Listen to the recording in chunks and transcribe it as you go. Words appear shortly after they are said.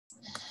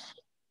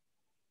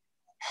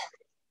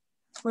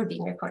We're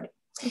being recorded.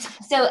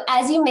 So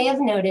as you may have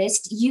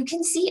noticed, you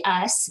can see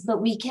us,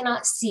 but we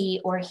cannot see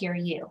or hear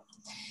you.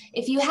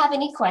 If you have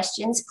any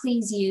questions,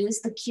 please use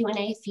the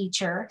Q&A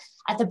feature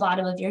at the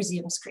bottom of your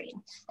Zoom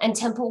screen, and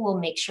Temple will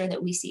make sure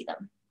that we see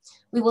them.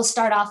 We will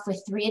start off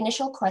with 3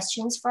 initial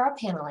questions for our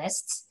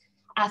panelists.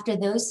 After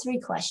those 3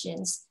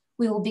 questions,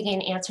 we will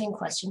begin answering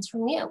questions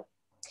from you.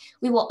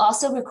 We will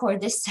also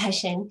record this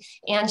session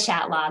and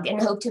chat log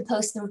and hope to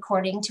post the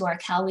recording to our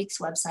Cal Weeks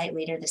website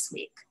later this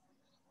week.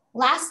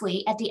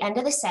 Lastly, at the end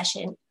of the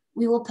session,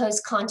 we will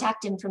post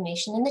contact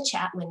information in the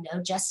chat window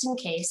just in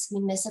case we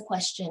miss a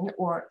question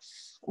or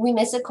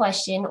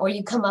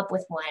you come up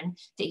with one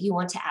that you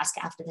want to ask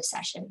after the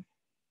session.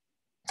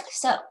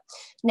 So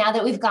now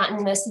that we've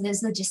gotten most of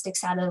those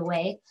logistics out of the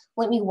way,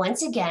 let me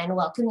once again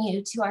welcome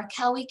you to our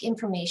Cal Week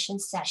information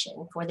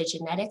session for the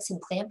genetics and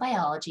plant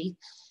biology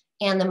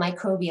and the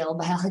microbial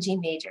biology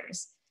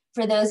majors.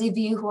 For those of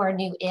you who are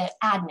new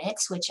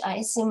admits, which I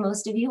assume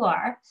most of you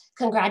are,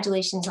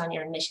 congratulations on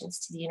your admissions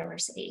to the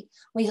university.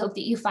 We hope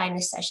that you find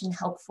this session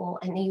helpful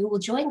and that you will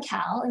join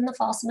Cal in the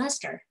fall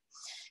semester.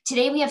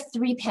 Today we have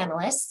 3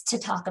 panelists to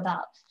talk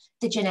about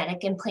the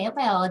genetic and plant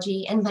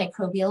biology and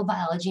microbial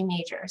biology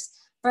majors.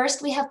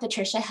 First, we have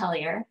Patricia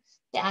Helyer,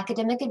 the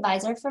academic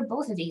advisor for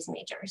both of these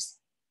majors.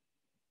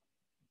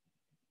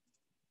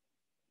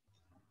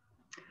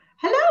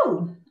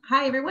 Hello.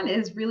 Hi, everyone. It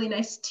is really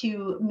nice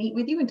to meet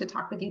with you and to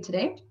talk with you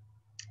today.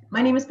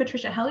 My name is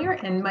Patricia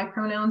Helyer, and my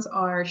pronouns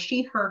are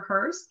she, her,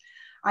 hers.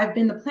 I've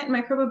been the plant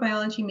and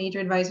microbiology major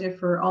advisor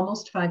for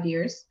almost 5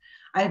 years.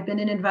 I've been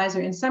an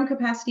advisor in some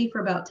capacity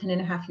for about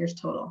 10.5 years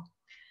total.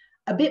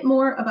 A bit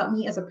more about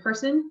me as a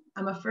person.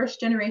 I'm a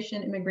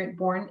first-generation immigrant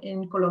born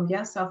in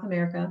Colombia, South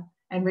America,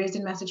 and raised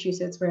in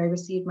Massachusetts, where I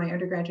received my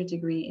undergraduate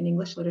degree in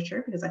English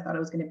literature because I thought I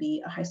was going to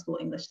be a high school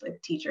English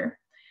lit teacher.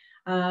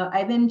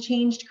 I then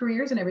changed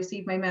careers and I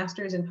received my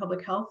master's in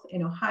public health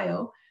in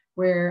Ohio,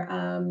 where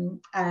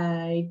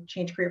I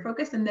changed career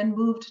focus and then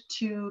moved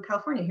to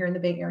California here in the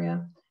Bay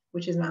Area,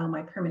 which is now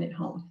my permanent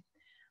home.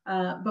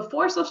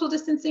 Before social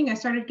distancing, I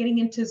started getting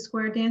into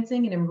square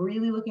dancing and I'm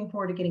really looking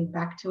forward to getting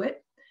back to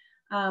it.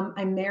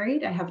 I'm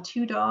married, I have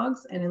 2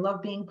 dogs, and I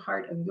love being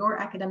part of your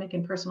academic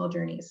and personal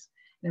journeys.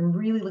 And I'm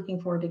really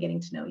looking forward to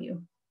getting to know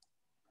you.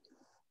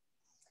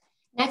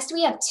 Next,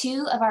 we have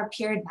 2 of our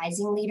peer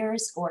advising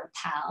leaders, or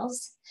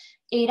PALs,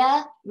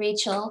 Ada,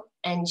 Rachel,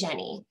 and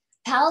Jenny.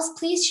 PALs,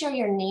 please share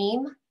your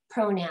name,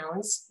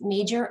 pronouns,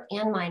 major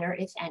and minor,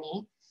 if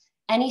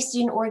any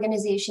student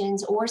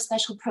organizations or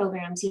special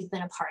programs you've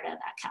been a part of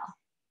at Cal.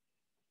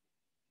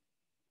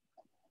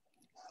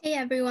 Hey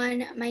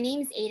everyone, my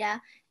name is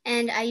Ada,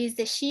 and I use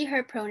the she,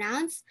 her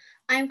pronouns.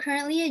 I'm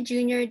currently a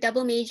junior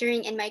double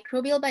majoring in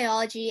microbial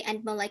biology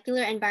and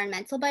molecular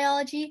environmental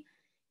biology.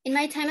 In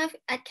my time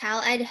at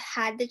Cal, I'd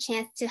had the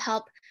chance to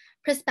help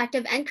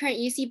prospective and current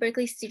UC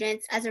Berkeley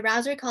students as a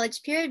Rausser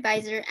College peer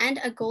advisor and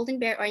a Golden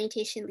Bear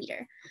orientation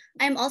leader.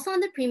 I'm also on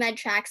the pre-med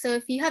track, so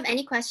if you have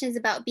any questions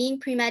about being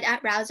pre-med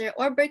at Rausser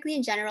or Berkeley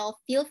in general,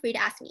 feel free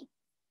to ask me.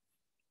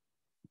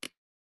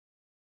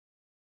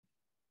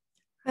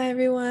 Hi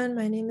everyone,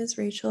 my name is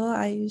Rachel.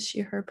 I use she,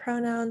 her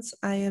pronouns.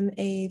 I am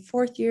a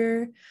 4th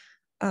year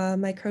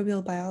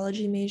microbial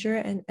biology major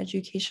and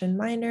education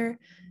minor,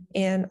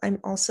 and I'm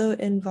also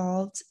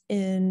involved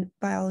in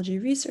biology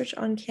research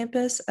on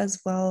campus as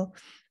well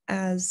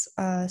as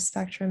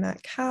Spectrum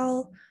at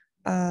Cal,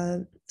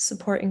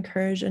 Support,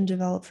 Encourage, and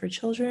Develop for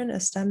Children,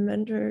 a STEM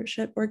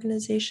mentorship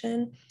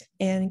organization,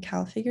 and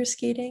Cal Figure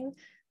Skating.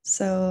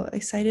 So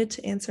excited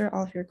to answer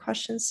all of your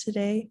questions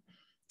today.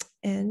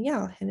 And yeah,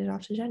 I'll hand it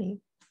off to Jenny.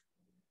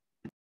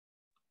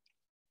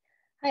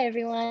 Hi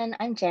everyone,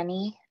 I'm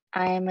Jenny.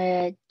 I'm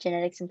a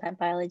genetics and plant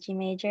biology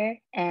major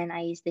and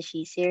I use the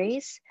She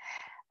series.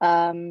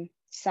 Some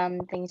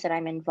things that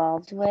I'm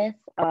involved with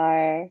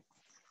are,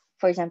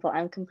 for example,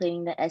 I'm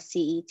completing the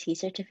SCET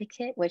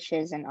certificate, which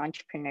is an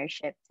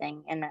entrepreneurship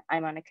thing, and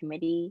I'm on a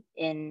committee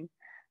in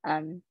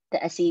the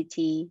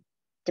SCET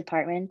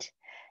department.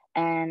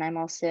 And I'm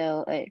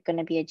also going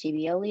to be a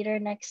GBO leader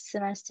next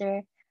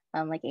semester,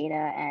 like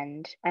Ada,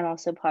 and I'm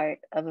also part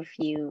of a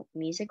few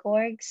music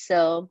orgs.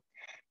 So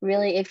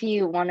really, if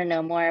you want to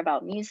know more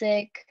about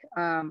music,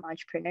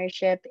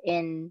 entrepreneurship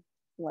in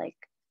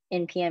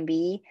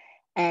PMB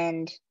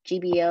and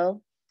GBO,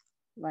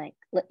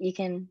 you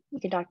can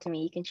talk to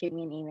me. You can shoot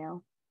me an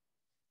email.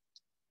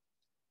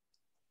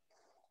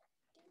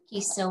 Thank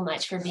you so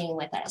much for being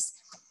with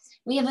us.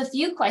 We have a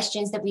few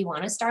questions that we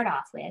want to start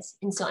off with,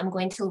 and so I'm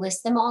going to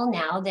list them all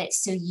now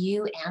so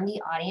you and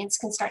the audience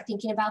can start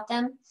thinking about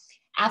them.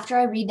 After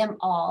I read them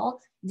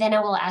all, then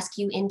I will ask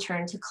you in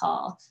turn to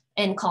call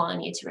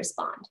on you to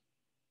respond.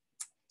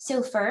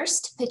 So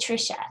first,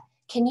 Patricia,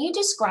 can you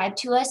describe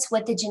to us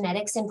what the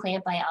genetics and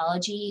plant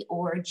biology,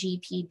 or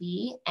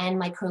GPB, and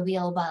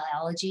microbial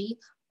biology,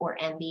 or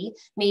MB,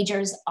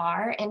 majors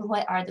are, and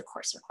what are the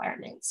course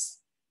requirements?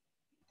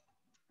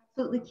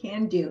 Absolutely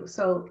can do.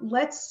 So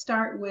let's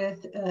start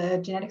with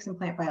genetics and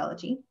plant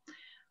biology.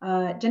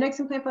 Genetics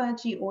and plant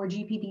biology, or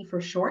GPB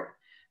for short,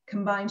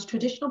 combines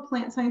traditional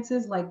plant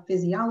sciences like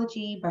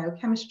physiology,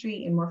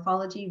 biochemistry, and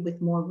morphology with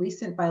more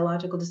recent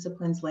biological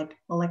disciplines like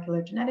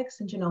molecular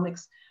genetics and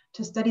genomics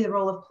to study the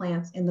role of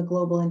plants in the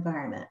global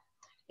environment.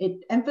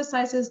 It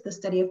emphasizes the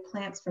study of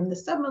plants from the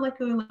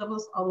submolecular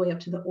levels all the way up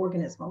to the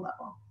organismal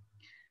level.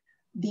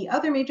 The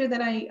other major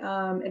that I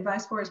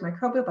advise for is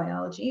microbial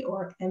biology,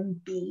 or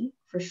MB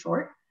for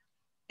short.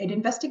 It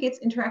investigates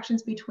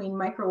interactions between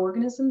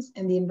microorganisms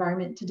and the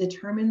environment to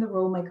determine the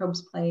role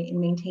microbes play in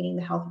maintaining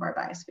the health of our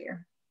biosphere.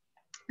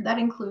 That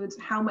includes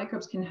how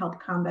microbes can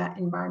help combat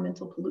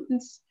environmental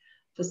pollutants,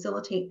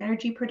 facilitate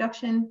energy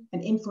production,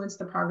 and influence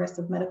the progress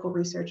of medical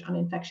research on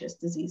infectious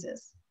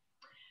diseases.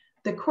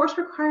 The course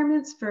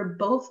requirements for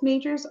both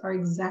majors are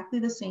exactly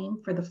the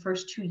same for the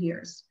first 2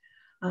 years.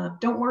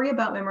 Don't worry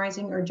about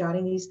memorizing or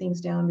jotting these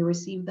things down. You'll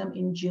receive them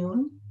in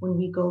June when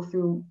you go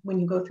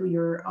through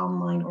your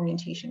online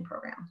orientation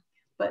program.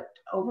 But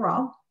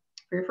overall,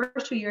 for your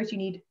first 2 years, you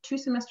need 2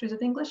 semesters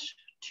of English,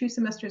 2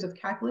 semesters of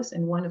calculus,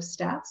 and 1 of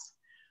stats,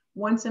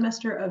 1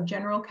 semester of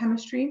general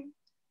chemistry,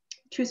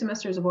 2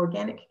 semesters of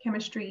organic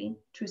chemistry,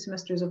 2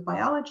 semesters of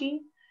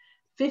biology,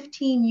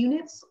 15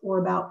 units or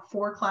about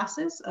 4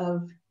 classes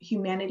of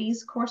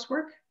humanities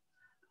coursework,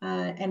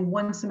 and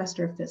 1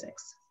 semester of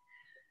physics.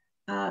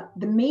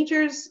 The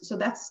majors, so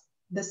that's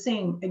the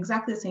same,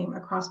 exactly the same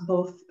across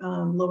both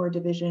lower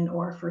division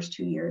or first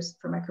 2 years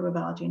for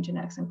microbiology and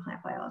genetics and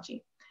plant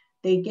biology.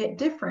 They get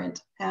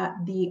different at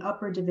the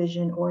upper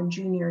division or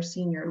junior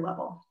senior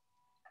level.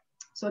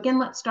 So again,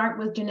 let's start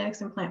with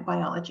genetics and plant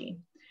biology.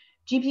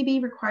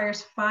 GPB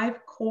requires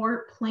 5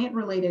 core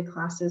plant-related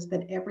classes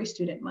that every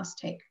student must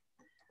take.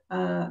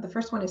 The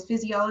first one is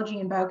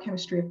physiology and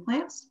biochemistry of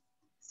plants.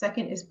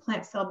 Second is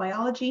plant cell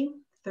biology.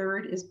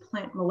 Third is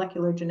plant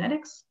molecular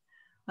genetics.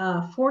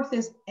 Fourth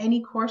is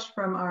any course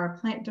from our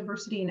plant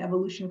diversity and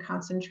evolution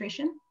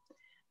concentration.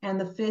 And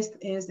the 5th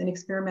is an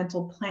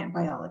experimental plant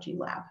biology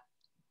lab.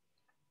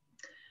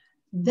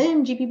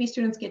 Then GPB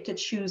students get to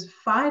choose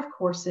 5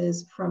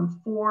 courses from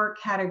 4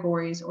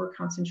 categories or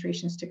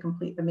concentrations to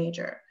complete the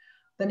major.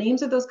 The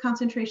names of those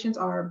concentrations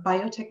are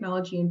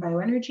biotechnology and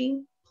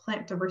bioenergy,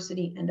 plant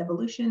diversity and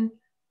evolution,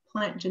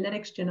 plant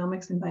genetics,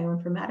 genomics, and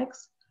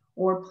bioinformatics,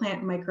 or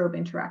plant microbe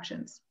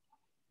interactions.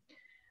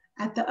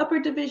 At the upper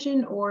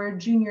division or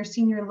junior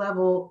senior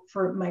level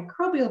for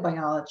microbial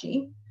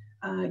biology,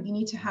 you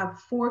need to have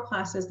 4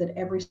 classes that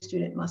every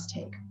student must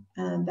take.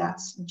 And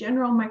that's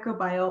general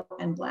microbial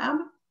and lab,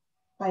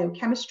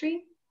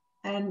 biochemistry,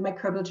 and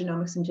microbial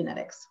genomics and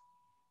genetics.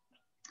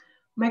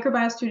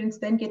 Microbial students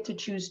then get to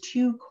choose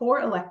 2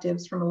 core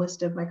electives from a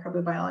list of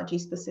microbial biology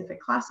specific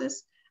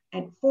classes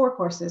and 4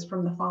 courses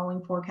from the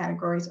following 4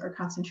 categories or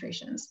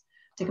concentrations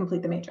to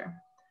complete the major: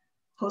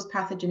 host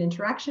pathogen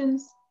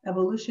interactions,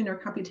 evolution or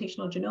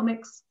computational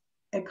genomics,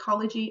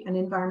 ecology and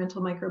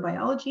environmental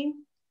microbiology,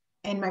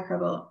 and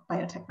microbial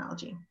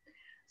biotechnology.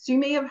 So you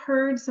may have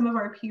heard some of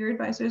our peer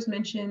advisors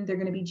mention they're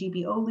going to be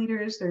GBO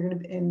leaders. They're going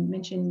to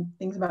mention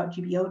things about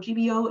GBO.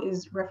 GBO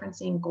is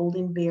referencing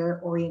Golden Bear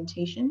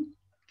orientation.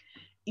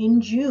 In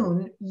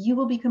June, you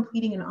will be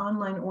completing an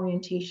online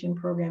orientation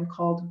program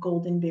called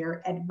Golden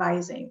Bear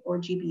Advising, or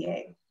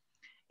GBA.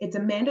 It's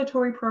a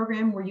mandatory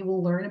program where you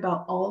will learn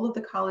about all of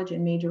the college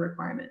and major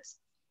requirements.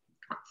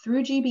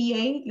 Through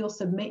GBA, you'll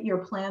submit your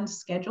planned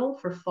schedule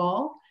for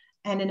fall,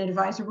 and an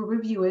advisor will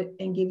review it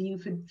and give you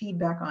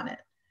feedback on it.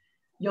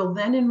 You'll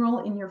then enroll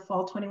in your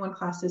fall 21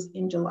 classes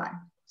in July.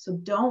 So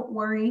don't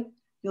worry,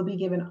 you'll be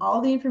given all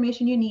the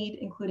information you need,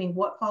 including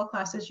what fall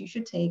classes you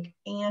should take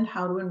and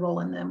how to enroll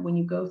in them when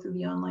you go through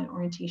the online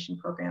orientation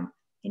program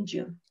in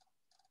June.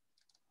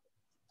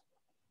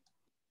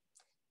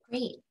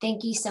 Great,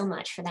 thank you so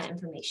much for that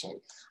information.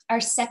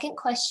 Our second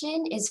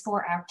question is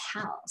for our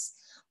pals.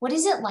 What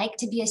is it like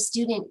to be a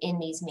student in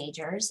these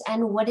majors,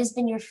 and what has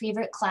been your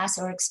favorite class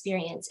or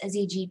experience as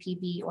a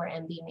GPB or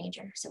MB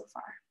major so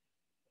far?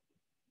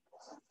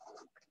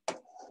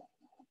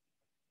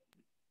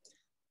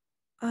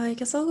 I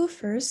guess I'll go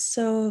first.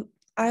 So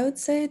I would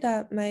say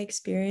that my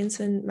experience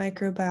in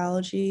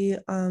microbiology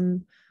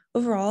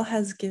overall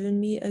has given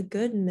me a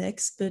good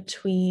mix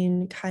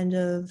between kind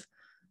of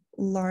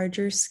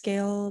larger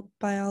scale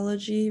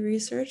biology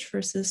research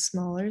versus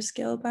smaller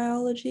scale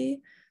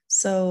biology.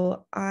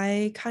 So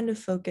I kind of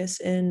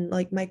focus in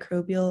like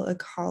microbial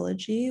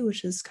ecology,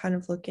 which is kind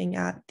of looking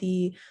at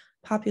the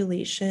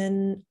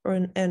population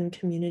and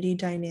community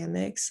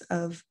dynamics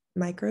of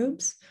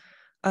microbes.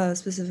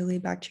 Specifically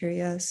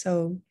bacteria.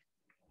 So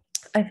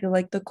I feel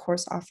like the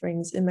course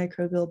offerings in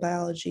microbial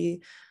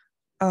biology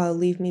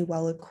leave me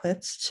well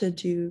equipped to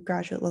do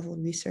graduate level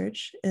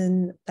research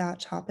in that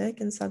topic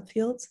and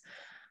subfields.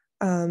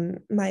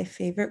 My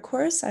favorite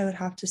course, I would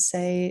have to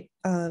say,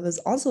 was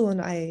also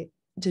one I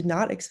did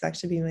not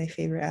expect to be my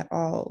favorite at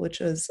all,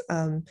 which was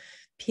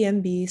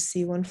PMB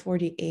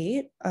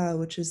C148,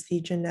 which is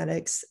the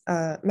genetics,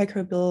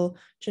 microbial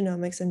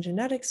genomics and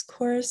genetics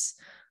course.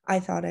 I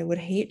thought I would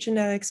hate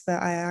genetics,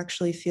 but I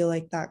actually feel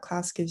like that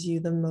class gives you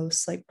the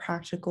most like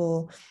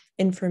practical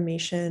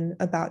information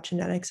about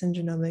genetics and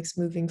genomics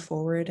moving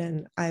forward.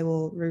 And I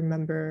will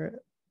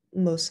remember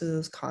most of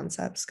those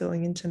concepts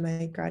going into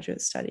my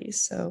graduate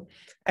studies. So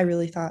I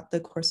really thought the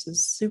course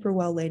was super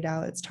well laid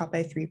out. It's taught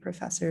by 3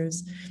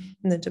 professors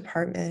in the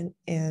department.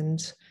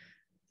 And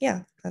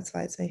yeah, that's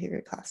why it's my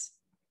favorite class.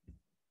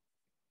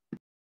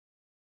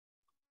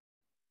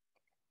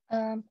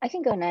 I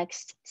can go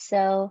next.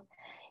 So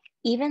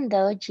even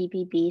though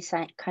GPB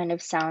kind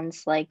of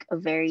sounds like a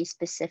very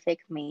specific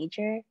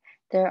major,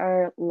 there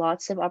are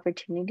lots of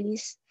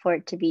opportunities for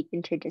it to be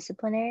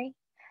interdisciplinary.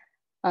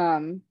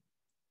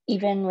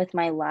 Even with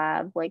my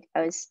lab, like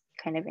I was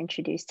kind of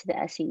introduced to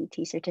the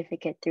SEET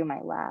certificate through my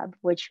lab,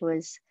 which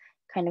was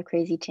kind of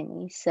crazy to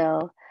me.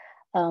 So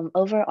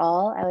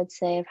overall, I would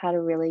say I've had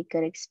a really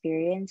good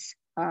experience.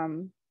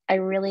 I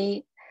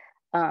really,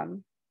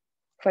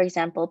 for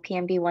example,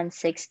 PMB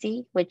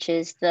 160, which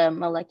is the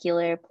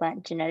molecular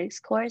plant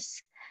genetics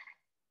course,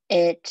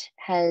 it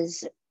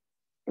has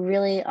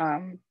really,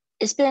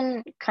 it's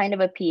been kind of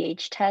a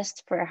pH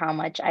test for how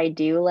much I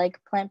do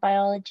like plant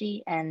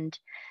biology. And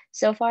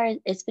so far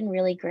it's been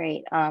really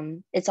great.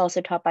 It's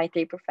also taught by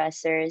 3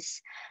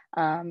 professors,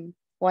 1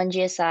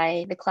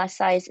 GSI. The class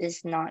size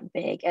is not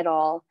big at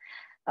all.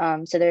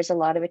 So there's a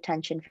lot of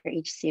attention for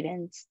each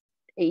student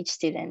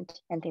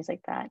and things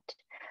like that.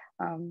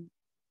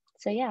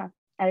 So yeah,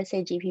 I would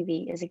say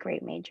GPB is a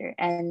great major,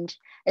 and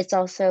it's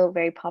also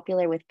very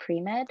popular with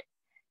pre-med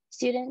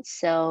students.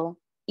 So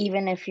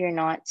even if you're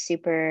not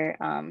super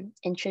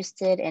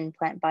interested in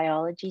plant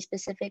biology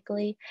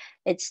specifically,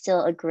 it's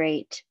still a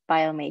great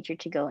bio major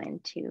to go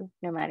into,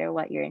 no matter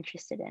what you're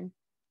interested in.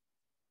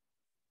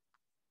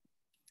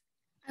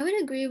 I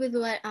would agree with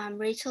what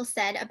Rachel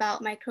said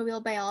about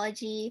microbial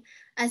biology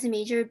as a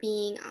major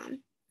being,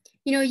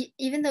 you know,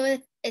 even though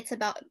it's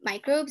about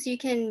microbes, you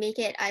can make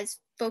it as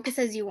focused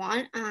as you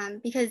want,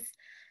 because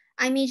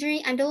I'm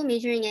double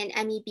majoring in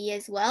MEB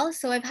as well.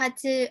 So I've had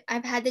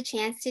the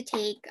chance to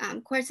take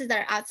courses that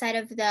are outside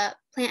of the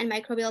plant and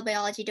microbial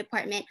biology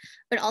department,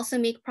 but also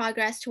make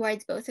progress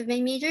towards both of my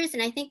majors.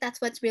 And I think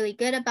that's what's really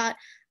good about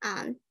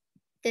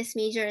this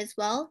major as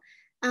well.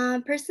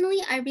 Personally,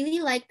 I really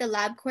like the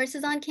lab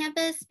courses on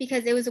campus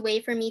because it was a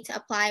way for me to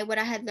apply what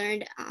I had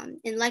learned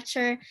in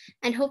lecture,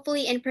 and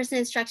hopefully in-person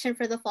instruction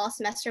for the fall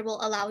semester will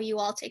allow you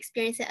all to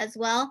experience it as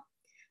well.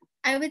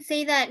 I would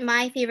say that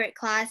my favorite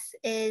class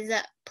is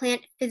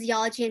plant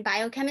physiology and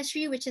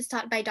biochemistry, which is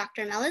taught by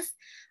Dr. Mellis.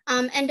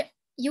 And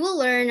you will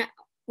learn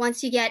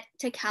once you get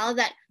to Cal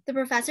that the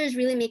professors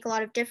really make a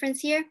lot of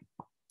difference here.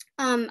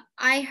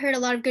 I heard a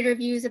lot of good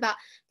reviews about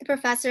the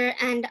professor,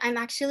 and I'm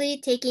actually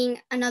taking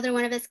another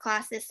one of his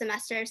classes this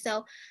semester.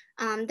 So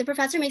the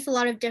professor makes a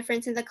lot of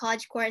difference in the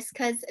college course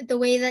because the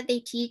way that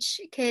they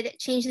teach could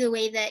change the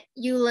way that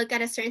you look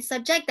at a certain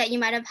subject that you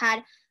might have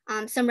had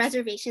some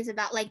reservations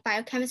about. Like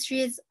biochemistry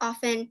is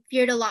often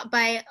feared a lot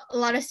by a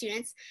lot of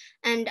students,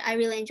 and I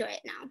really enjoy it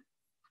now.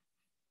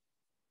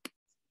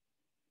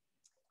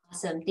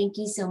 Awesome, thank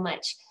you so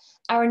much.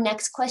 Our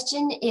next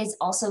question is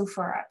also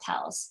for our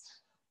pals.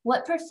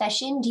 What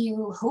profession do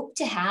you hope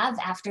to have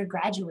after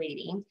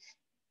graduating?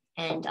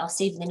 And I'll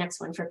save the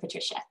next one for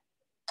Patricia.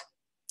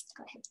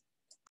 Go ahead.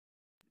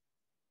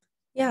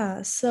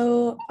 Yeah,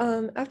 so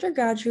after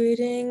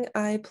graduating,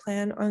 I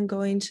plan on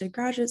going to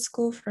graduate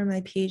school for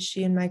my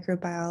PhD in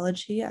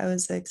microbiology. I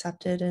was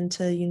accepted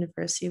into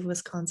University of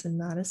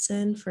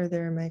Wisconsin-Madison for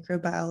their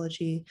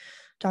microbiology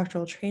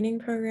doctoral training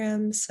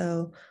program.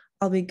 So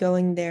I'll be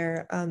going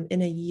there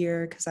in a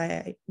year because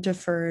I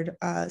deferred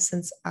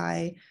since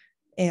I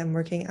am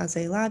working as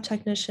a lab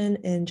technician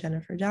in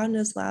Jennifer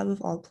Doudna's lab of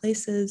all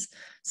places.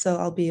 So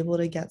I'll be able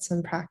to get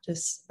some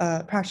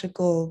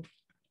practical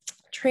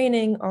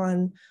training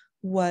on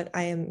what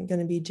I am going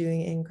to be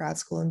doing in grad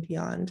school and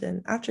beyond.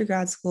 And after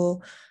grad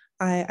school,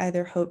 I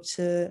either hope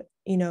to,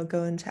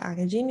 go into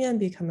academia and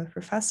become a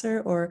professor,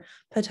 or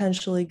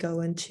potentially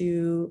go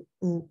into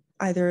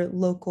either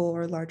local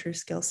or larger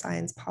scale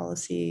science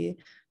policy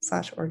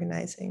 /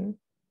 organizing.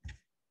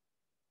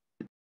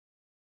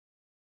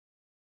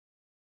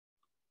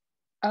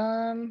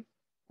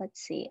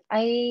 Let's see.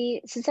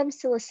 Since I'm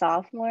still a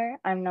sophomore,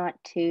 I'm not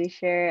too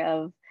sure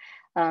of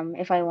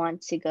if I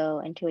want to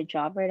go into a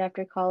job right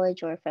after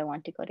college or if I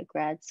want to go to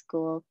grad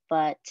school.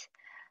 But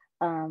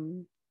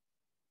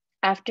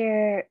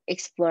after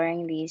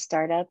exploring the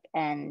startup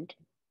and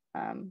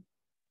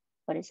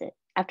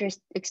after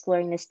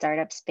exploring the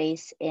startup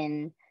space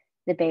in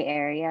the Bay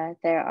Area,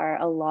 there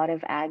are a lot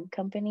of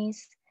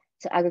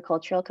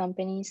agricultural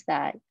companies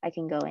that I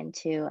can go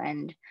into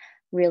and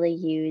really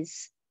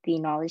use the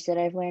knowledge that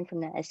I've learned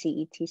from the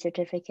SEET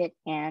certificate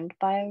and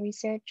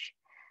bioresearch.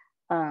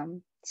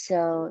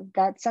 So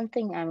that's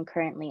something I'm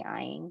currently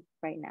eyeing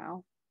right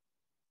now.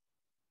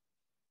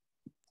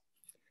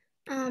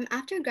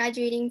 After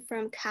graduating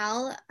from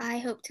Cal, I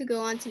hope to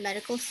go on to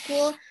medical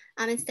school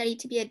and study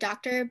to be a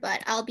doctor,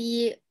 but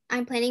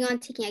I'm planning on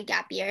taking a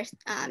gap year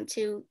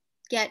to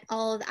get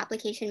all the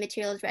application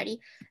materials ready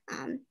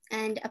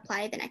and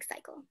apply the next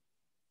cycle.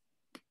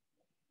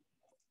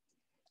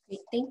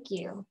 Great, thank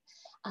you.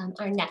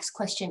 Our next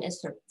question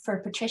is for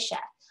Patricia.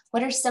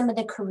 What are some of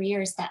the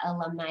careers that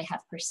alumni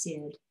have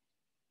pursued?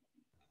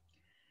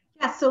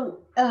 Yeah, so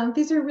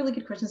these are really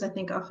good questions. I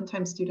think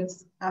oftentimes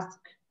students ask.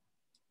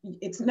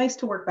 It's nice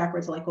to work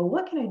backwards, like, well,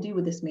 what can I do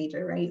with this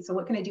major, right? So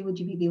what can I do with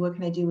GPB? What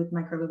can I do with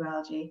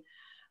microbiology?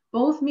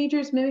 Both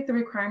majors mimic the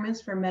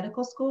requirements for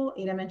medical school.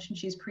 Ada mentioned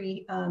she's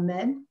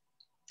pre-med,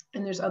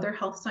 and there's other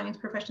health science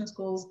profession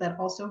schools that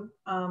also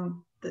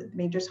the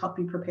majors help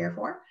you prepare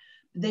for.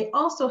 They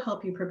also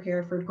help you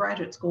prepare for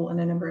graduate school in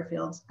a number of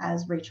fields,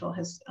 as Rachel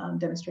has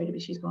demonstrated,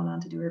 but she's going on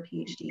to do her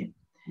PhD.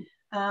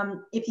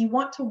 If you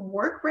want to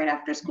work right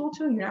after school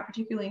too, and you're not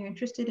particularly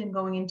interested in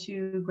going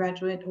into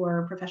graduate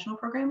or professional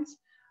programs,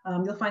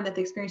 you'll find that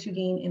the experience you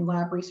gain in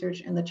lab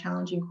research and the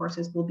challenging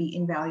courses will be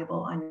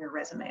invaluable on your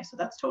resume. So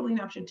that's totally an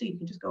option too. You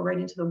can just go right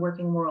into the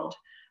working world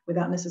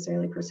without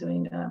necessarily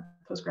pursuing a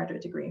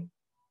postgraduate degree.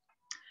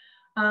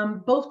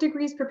 Both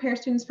degrees prepare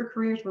students for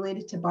careers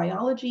related to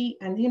biology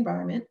and the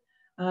environment,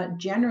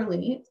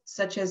 generally,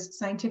 such as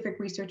scientific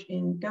research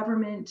in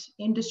government,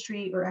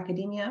 industry, or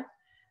academia,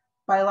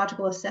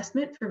 biological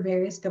assessment for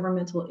various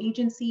governmental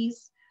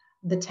agencies.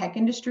 The tech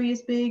industry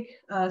is big,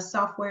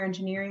 software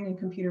engineering and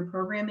computer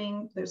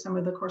programming. There's some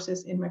of the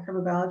courses in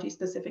microbiology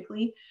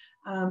specifically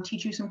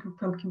teach you some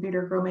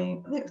computer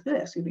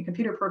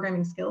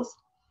programming skills.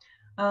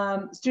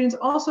 Students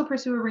also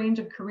pursue a range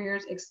of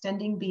careers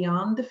extending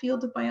beyond the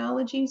field of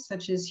biology,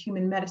 such as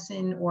human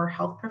medicine or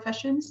health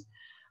professions,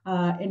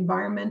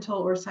 environmental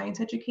or science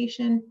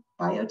education,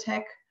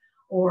 biotech,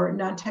 or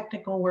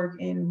non-technical work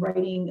in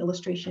writing,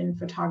 illustration,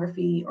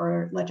 photography,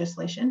 or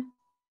legislation.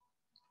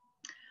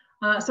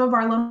 Some of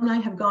our alumni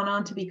have gone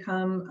on to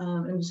become,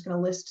 I'm just going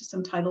to list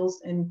some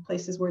titles and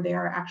places where they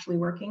are actually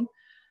working.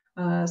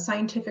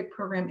 Scientific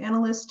Program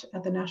Analyst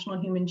at the National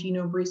Human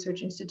Genome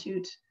Research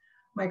Institute,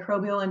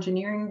 Microbial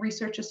Engineering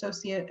Research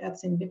Associate at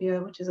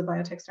Synvivia, which is a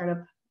biotech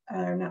startup,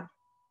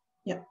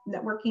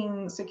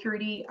 Networking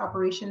Security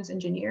Operations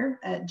Engineer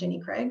at Jenny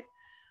Craig,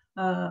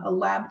 a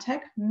lab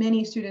tech.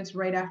 Many students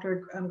right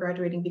after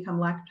graduating become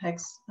lab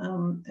techs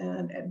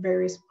at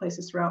various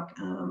places throughout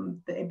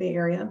the Bay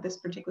Area. This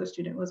particular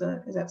student is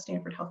at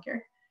Stanford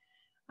Healthcare.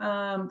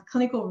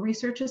 Clinical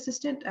research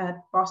assistant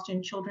at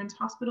Boston Children's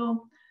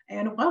Hospital,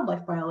 and a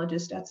wildlife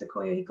biologist at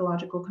Sequoia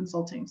Ecological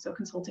Consulting. So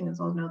consulting is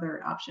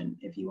another option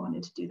if you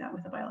wanted to do that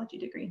with a biology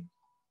degree.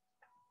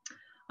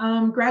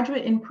 Some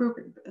graduate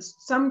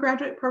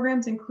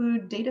programs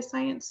include data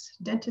science,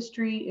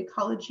 dentistry,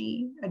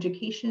 ecology,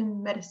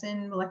 education,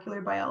 medicine,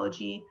 molecular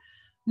biology,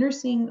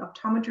 nursing,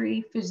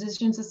 optometry,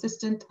 physician's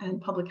assistant,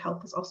 and public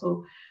health is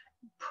also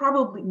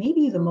probably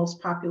maybe the most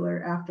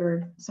popular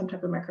after some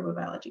type of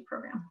microbiology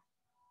program.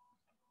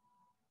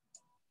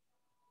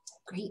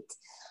 Great.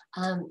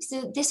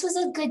 So this was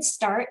a good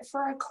start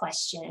for our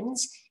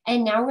questions.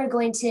 And now we're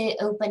going to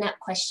open up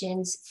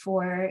questions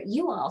for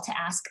you all to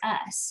ask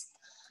us.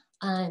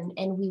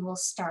 And we will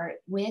start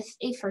with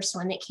a first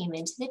one that came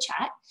into the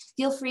chat.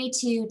 Feel free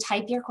to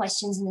type your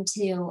questions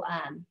into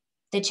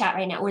the chat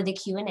right now, or the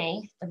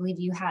Q&A. I believe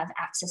you have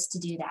access to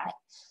do that.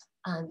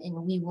 And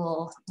we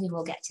will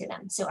get to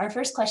them. So our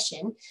first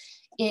question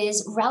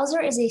is,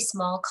 Rausser is a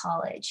small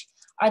college.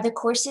 Are the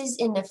courses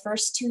in the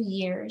first 2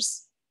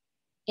 years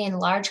in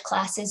large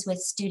classes with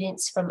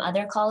students from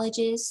other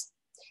colleges?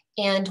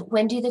 And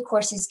when do the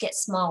courses get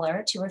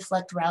smaller to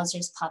reflect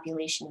Rausser's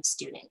population of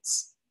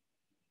students?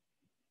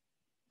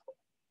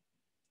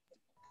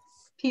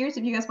 Peers,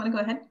 if you guys want to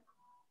go ahead.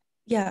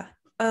 Yeah.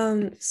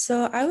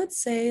 So I would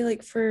say,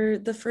 like, for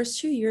the first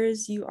 2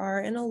 years, you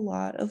are in a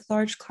lot of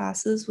large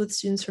classes with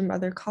students from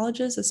other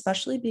colleges,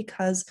 especially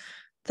because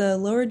the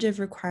lower div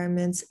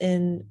requirements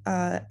in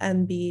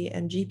MB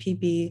and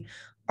GPB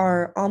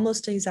are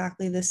almost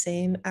exactly the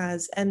same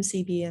as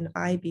MCB and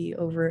IB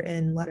over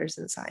in letters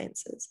and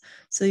sciences.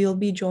 So you'll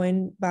be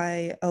joined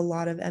by a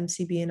lot of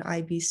MCB and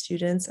IB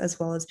students, as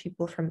well as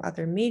people from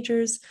other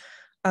majors.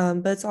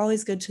 But it's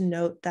always good to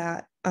note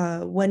that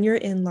when you're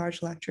in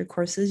large lecture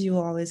courses, you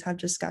will always have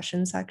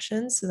discussion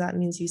sections. So that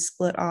means you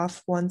split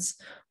off once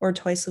or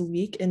twice a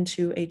week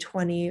into a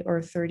 20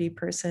 or 30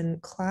 person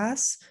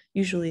class.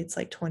 Usually it's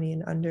like 20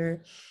 and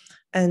under.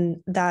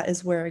 And that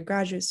is where a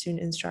graduate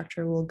student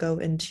instructor will go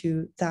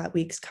into that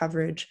week's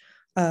coverage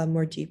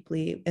more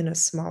deeply in a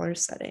smaller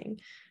setting.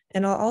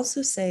 And I'll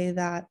also say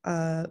that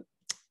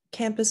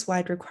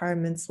campus-wide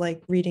requirements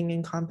like reading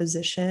and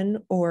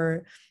composition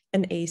or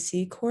an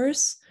AC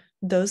course,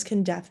 those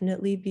can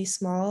definitely be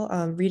small.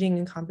 Reading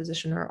and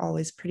composition are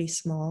always pretty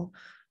small,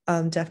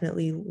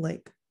 definitely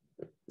like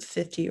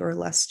 50 or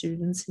less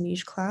students in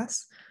each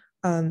class.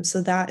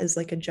 So that is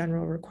like a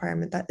general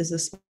requirement. That is a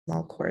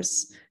small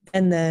course.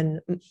 And then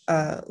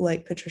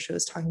like Patricia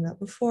was talking about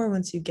before,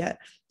 once you get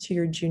to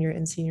your junior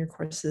and senior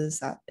courses,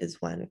 that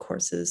is when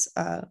courses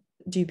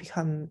do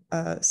become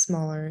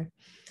smaller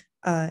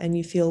and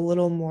you feel a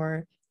little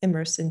more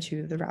immersed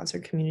into the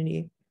Rausser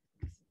community.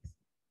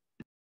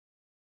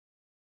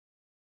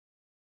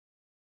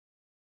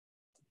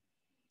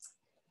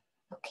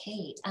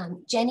 Okay,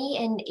 Jenny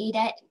and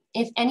Ada,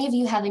 if any of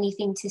you have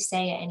anything to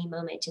say at any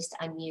moment, just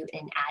unmute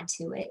and add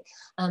to it.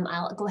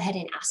 I'll go ahead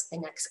and ask the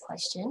next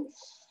question.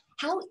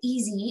 How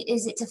easy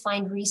is it to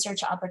find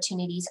research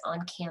opportunities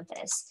on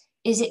campus?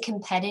 Is it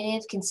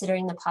competitive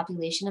considering the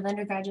population of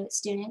undergraduate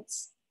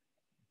students?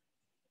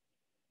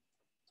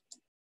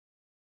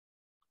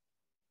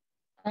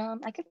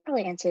 I could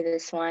probably answer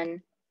this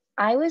one.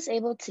 I was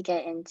able to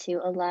get into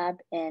a lab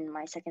in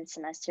my second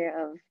semester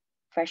of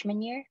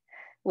freshman year,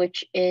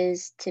 which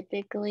is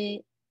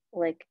typically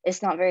like,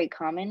 it's not very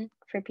common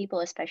for people,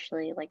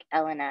 especially like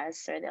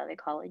LNS or the other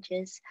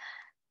colleges.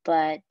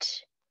 But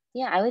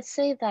yeah, I would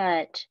say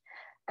that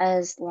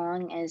as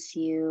long as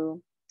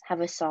you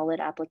have a solid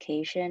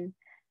application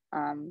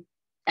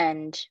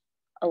and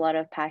a lot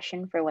of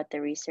passion for what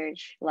the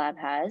research lab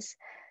has,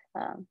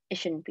 it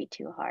shouldn't be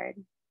too hard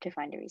to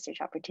find a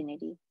research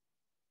opportunity.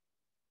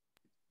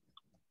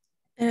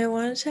 And I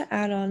wanted to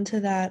add on to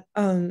that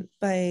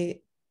by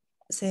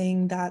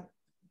saying that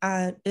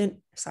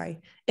in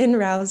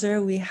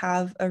Rausser, we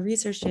have a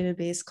research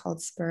database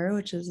called SPUR,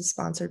 which is a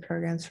sponsored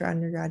programs for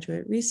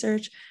undergraduate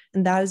research.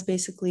 And that is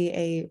basically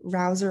a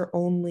Rausser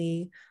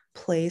only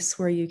place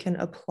where you can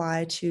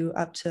apply to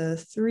up to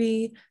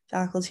 3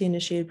 faculty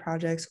initiated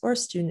projects or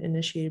student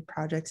initiated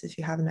projects if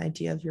you have an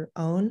idea of your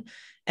own.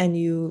 And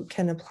you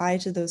can apply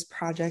to those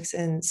projects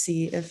and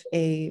see if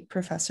a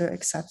professor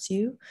accepts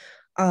you.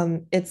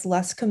 It's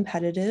less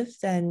competitive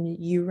than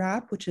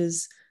URAP, which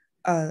is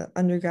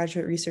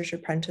undergraduate research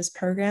apprentice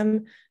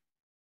program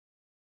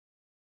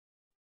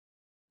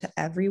to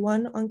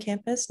everyone on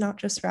campus, not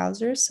just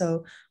Rausser.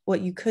 So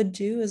what you could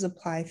do is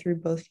apply through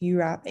both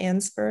URAP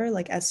and SPUR,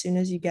 like as soon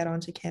as you get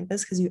onto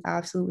campus, because you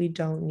absolutely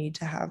don't need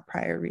to have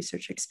prior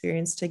research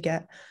experience to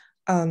get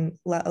a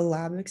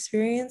lab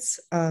experience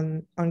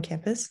on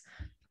campus.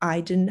 I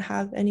didn't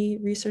have any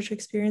research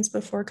experience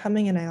before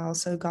coming, and I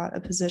also got a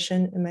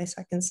position in my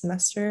second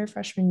semester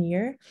freshman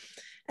year.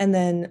 And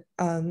then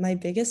my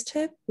biggest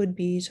tip would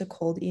be to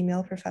cold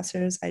email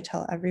professors. I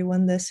tell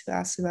everyone this who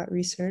asks about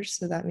research.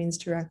 So that means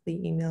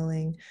directly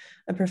emailing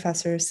a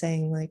professor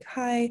saying like,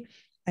 hi,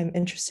 I'm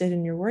interested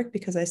in your work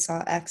because I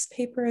saw X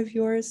paper of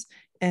yours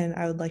and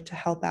I would like to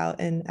help out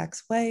in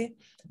X way.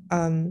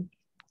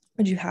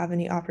 Would you have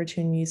any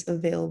opportunities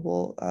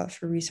available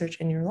for research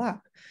in your lab?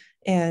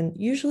 And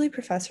usually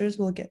professors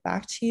will get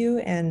back to you,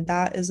 and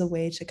that is a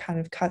way to kind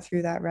of cut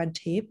through that red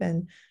tape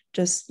and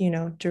just,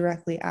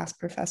 directly ask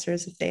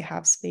professors if they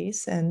have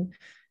space, and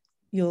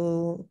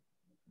you'll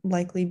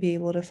likely be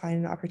able to find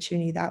an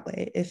opportunity that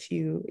way if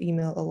you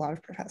email a lot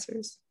of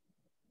professors.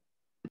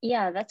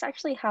 Yeah, that's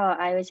actually how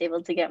I was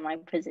able to get my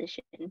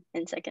position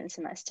in second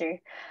semester.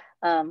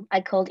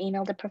 I cold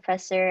emailed the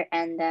professor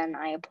and then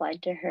I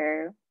applied to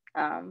her.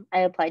 I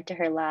applied to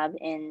her lab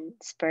in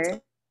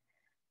SPUR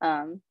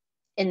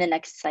in the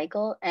next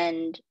cycle.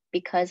 And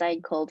because I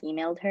cold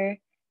emailed her,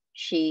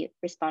 she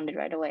responded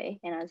right away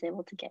and I was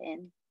able to get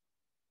in.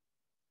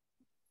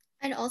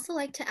 I'd also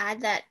like to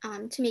add that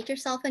to make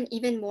yourself an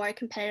even more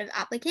competitive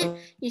applicant,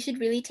 you should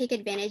really take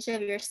advantage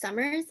of your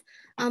summers.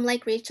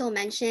 Like Rachel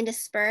mentioned,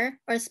 SPUR,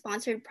 or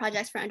Sponsored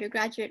Projects for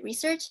Undergraduate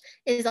Research,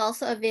 is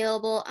also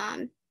available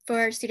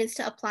for students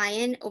to apply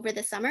in over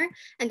the summer.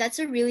 And that's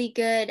a really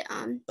good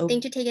thing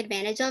to take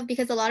advantage of,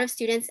 because a lot of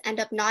students end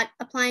up not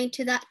applying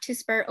to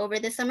SPUR over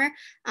the summer,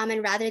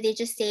 and rather they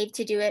just save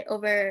to do it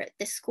over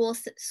the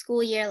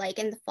school year, like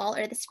in the fall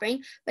or the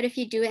spring. But if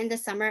you do it in the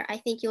summer, I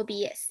think you'll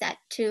be set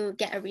to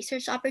get a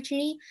research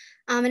opportunity.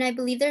 And I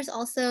believe there's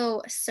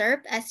also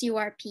SURP,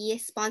 S-U-R-P,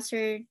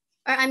 sponsored,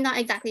 or I'm not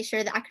exactly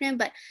sure the acronym,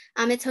 but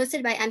it's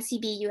hosted by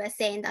MCB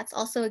USA, and that's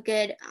also a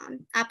good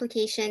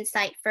application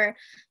site for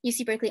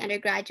UC Berkeley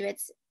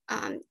undergraduates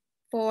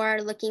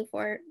for looking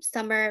for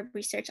summer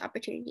research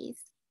opportunities.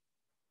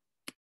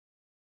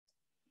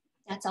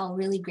 That's all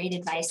really great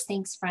advice.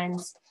 Thanks,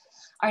 friends.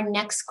 Our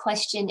next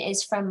question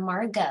is from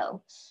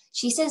Margot.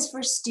 She says,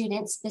 for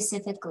students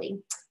specifically,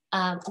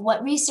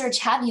 what research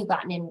have you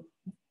gotten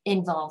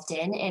involved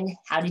in, and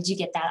how did you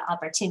get that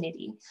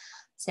opportunity?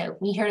 So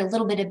we heard a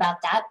little bit about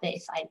that, but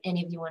if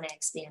any of you want to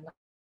expand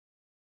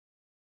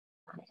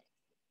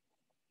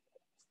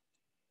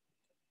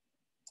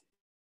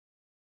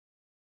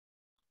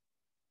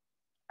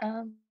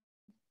on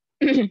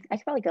it. I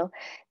could probably go.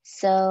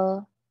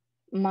 So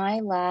my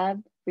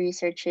lab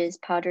researches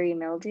powdery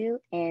mildew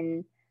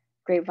in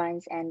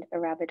grapevines and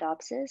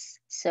Arabidopsis.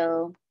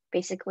 So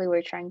basically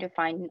we're trying to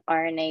find an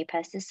RNA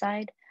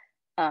pesticide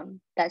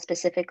that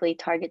specifically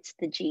targets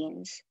the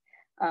genes,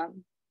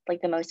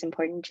 like the most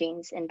important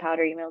genes in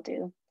powdery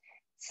mildew.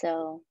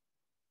 So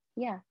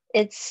yeah,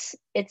 it's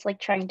like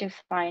trying to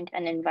find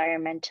an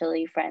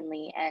environmentally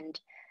friendly and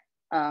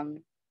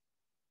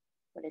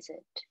what is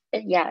it?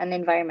 Yeah, an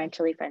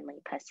environmentally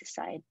friendly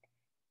pesticide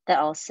that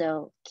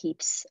also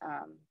keeps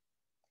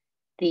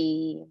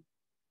the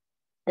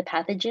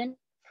pathogen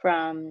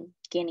from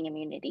gaining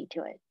immunity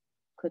to it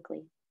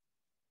quickly.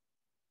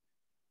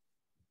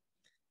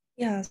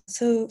 Yeah,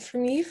 so for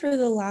me, for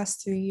the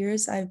last 3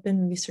 years, I've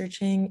been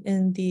researching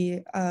in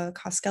the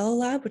Koskela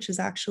lab, which is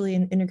actually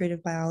an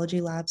integrative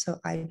biology lab, so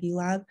IB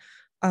lab.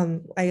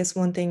 I guess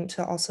one thing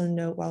to also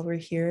note while we're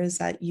here is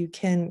that you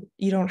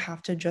don't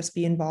have to just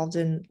be involved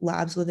in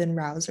labs within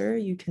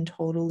Rausser. You can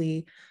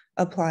totally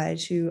apply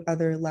to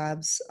other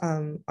labs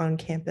on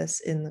campus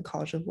in the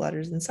College of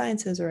Letters and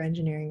Sciences or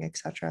engineering,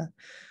 etc.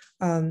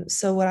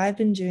 So what I've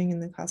been doing in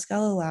the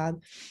Koskela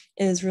lab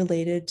is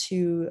related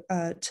to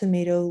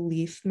tomato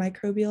leaf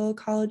microbial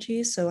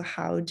ecology. So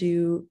how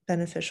do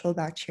beneficial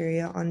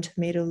bacteria on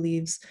tomato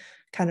leaves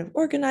kind of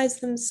organize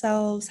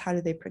themselves? How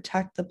do they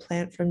protect the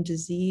plant from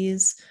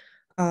disease?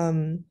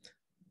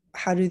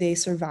 How do they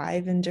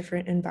survive in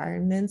different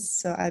environments?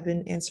 So I've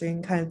been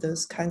answering kind of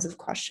those kinds of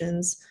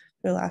questions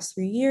for the last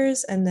 3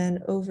 years. And then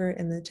over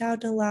in the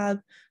Doudna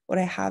lab, what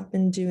I have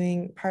been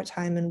doing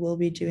part-time and will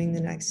be doing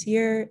the next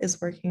year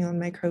is working on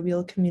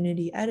microbial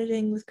community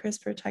editing with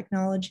CRISPR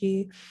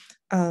technology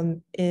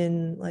in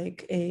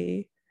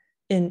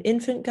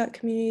infant gut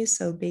communities,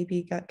 so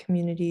baby gut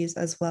communities,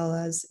 as well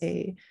as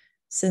a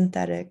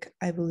synthetic,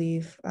 I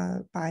believe,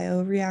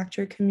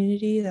 bioreactor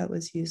community that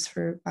was used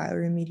for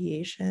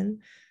bioremediation.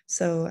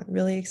 So I'm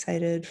really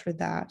excited for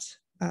that.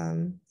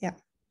 Yeah.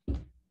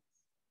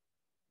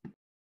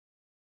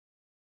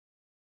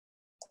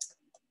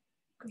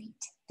 Great,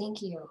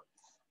 thank you.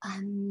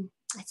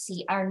 Let's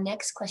see, our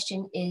next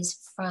question is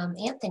from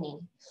Anthony.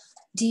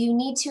 Do you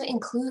need to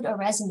include a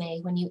resume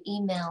when you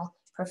email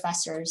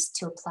professors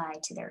to apply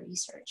to their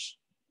research?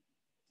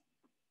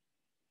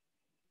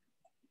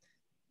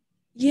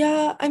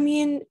 Yeah, I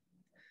mean,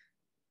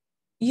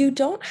 you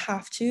don't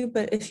have to,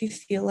 but if you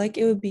feel like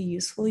it would be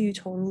useful, you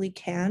totally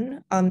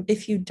can.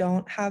 If you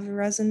don't have a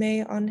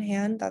resume on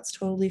hand, that's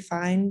totally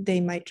fine.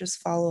 They might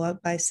just follow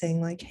up by saying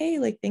like, hey,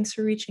 like, thanks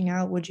for reaching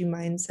out. Would you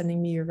mind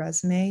sending me your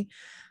resume?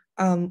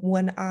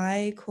 When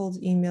I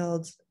cold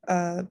emailed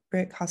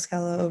Britt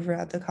Koskela over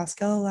at the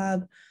Koskela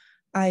lab,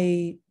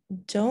 I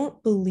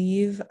don't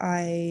believe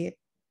I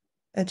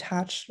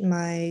attached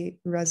my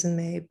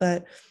resume,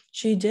 but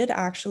she did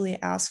actually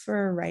ask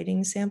for a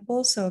writing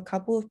sample. So a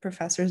couple of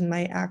professors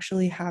might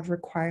actually have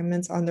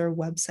requirements on their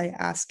website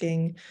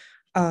asking,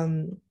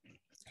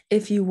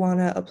 if you want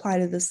to apply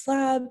to this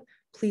lab,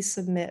 please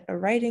submit a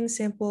writing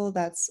sample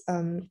that's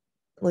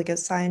like a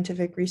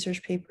scientific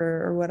research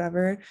paper or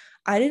whatever.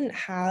 I didn't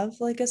have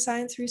like a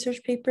science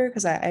research paper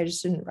because I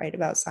just didn't write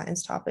about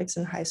science topics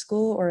in high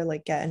school or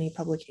like get any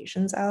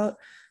publications out.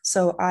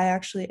 So I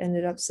actually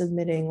ended up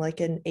submitting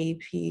like an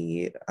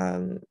AP,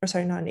 or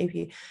sorry, not an AP.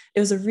 It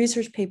was a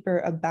research paper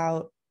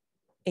about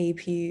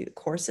AP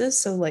courses.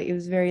 So like it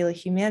was very like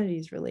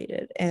humanities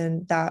related,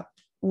 and that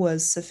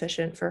was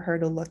sufficient for her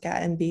to look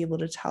at and be able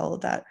to tell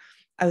that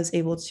I was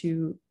able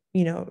to,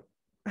 you know,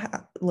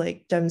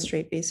 like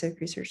demonstrate basic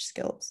research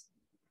skills.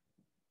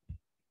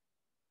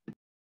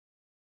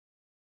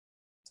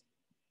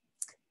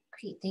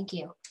 Great, thank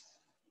you.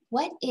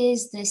 What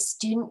is the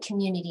student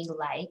community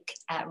like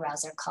at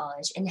Rausser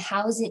College, and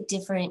how is it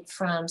different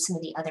from some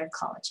of the other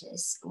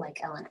colleges like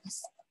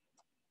LNS?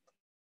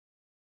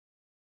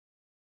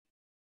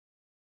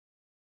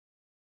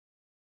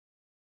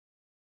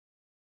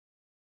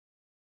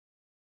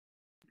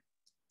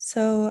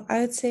 So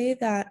I would say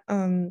that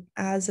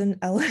as an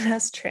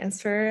LNS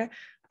transfer,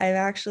 I've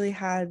actually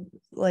had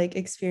like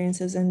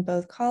experiences in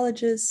both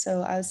colleges.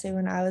 So I would say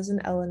when I was in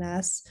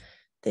LNS,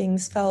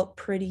 things felt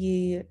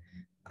pretty,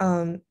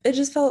 it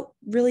just felt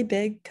really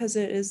big because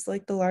it is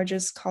like the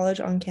largest college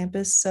on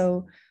campus.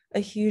 So a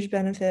huge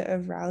benefit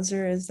of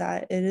Rausser is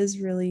that it is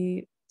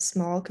really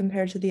small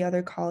compared to the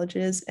other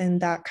colleges,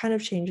 and that kind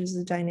of changes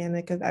the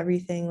dynamic of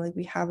everything. Like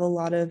we have a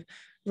lot of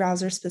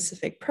Rausser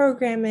specific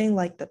programming,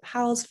 like the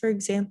PALs, for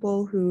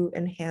example, who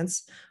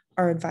enhance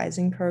our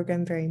advising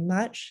program very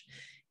much.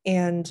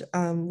 And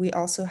we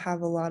also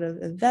have a lot of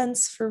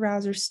events for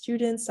Rausser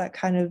students that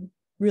kind of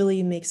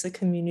really makes a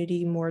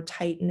community more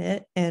tight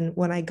knit. And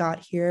when I got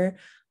here,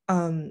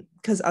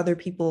 because other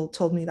people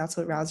told me that's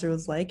what Rausser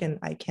was like, and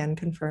I can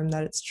confirm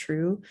that it's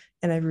true.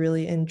 And I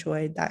really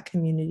enjoyed that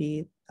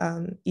community,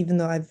 even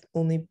though I've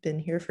only been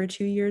here for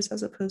 2 years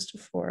as opposed to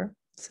 4.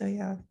 So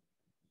yeah.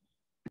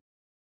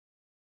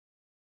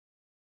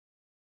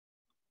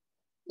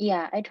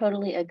 Yeah, I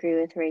totally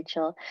agree with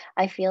Rachel.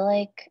 I feel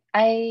like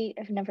I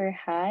have never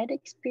had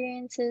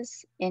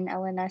experiences in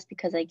LNS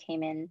because I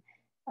came in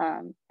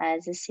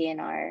as a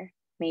CNR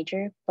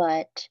major,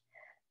 but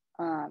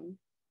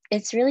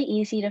it's really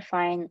easy to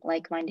find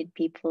like-minded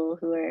people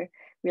who are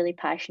really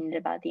passionate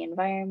about the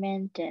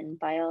environment and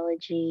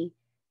biology.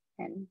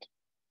 And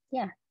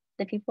yeah,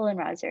 the people in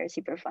Rausser are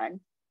super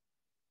fun.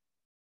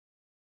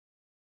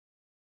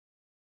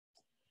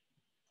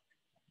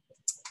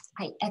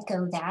 I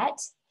echo that.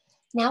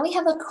 Now we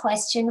have a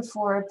question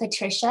for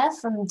Patricia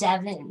from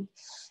Devin.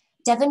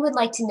 Devin would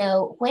like to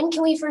know, when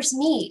can we first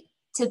meet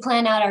to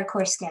plan out our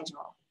course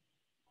schedule?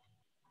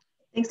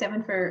 Thanks,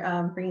 Devin,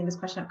 for bringing this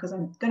question up, because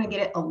I'm going to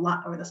get it a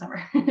lot over the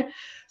summer.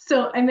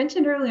 So I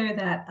mentioned earlier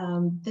that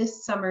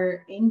this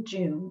summer in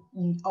June,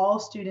 all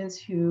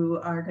students who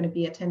are going to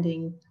be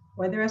attending,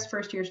 whether as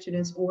first-year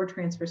students or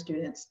transfer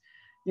students,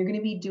 you're going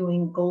to be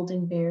doing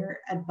Golden Bear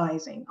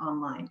advising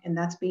online. And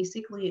that's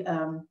basically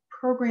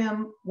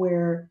program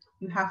where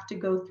you have to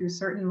go through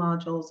certain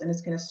modules, and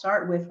it's going to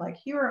start with like,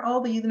 here are all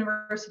the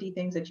university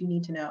things that you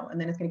need to know. And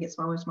then it's going to get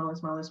smaller, smaller,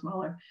 smaller,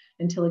 smaller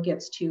until it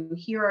gets to,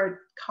 here are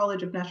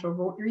College of Natural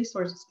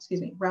Resources, excuse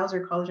me,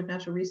 Rausser College of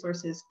Natural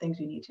Resources, things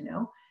you need to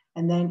know.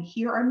 And then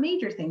here are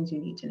major things you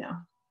need to know.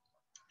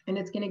 And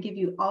it's going to give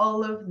you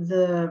all of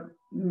the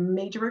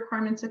major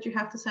requirements that you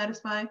have to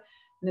satisfy.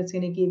 And it's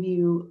going to give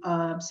you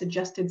a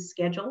suggested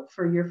schedule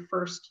for your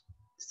first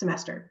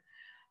semester,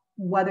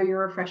 whether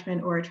you're a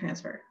freshman or a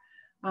transfer.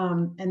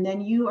 And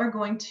then you are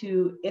going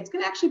to, it's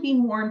going to actually be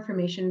more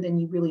information than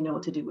you really know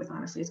what to do with,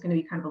 honestly. It's going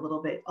to be kind of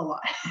a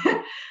lot.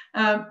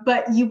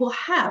 But you will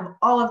have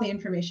all of the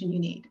information you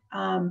need.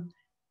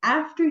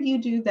 After you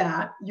do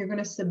that, you're going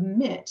to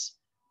submit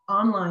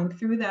online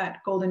through that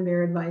Golden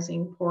Bear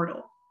Advising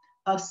portal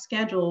a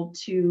schedule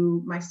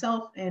to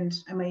myself, and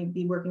I might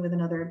be working with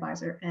another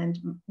advisor, and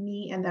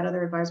me and that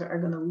other advisor are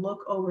going to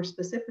look over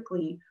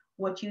specifically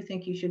what you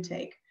think you should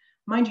take.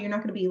 Mind you, you're not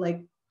going to be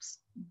like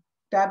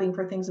stabbing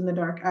for things in the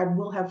dark. I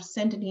will have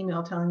sent an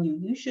email telling you,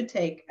 you should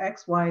take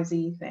X, Y,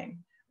 Z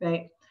thing,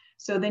 right?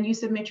 So then you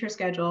submit your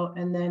schedule,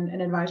 and then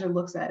an advisor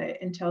looks at it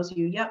and tells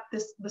you, yep,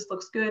 this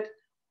looks good.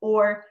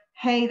 Or,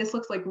 hey, this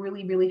looks like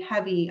really, really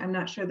heavy. I'm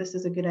not sure this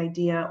is a good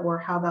idea. Or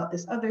how about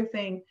this other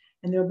thing?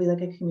 And there'll be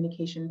like a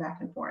communication back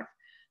and forth.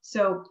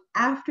 So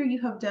after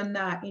you have done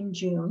that in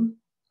June,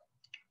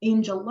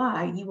 in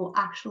July, you will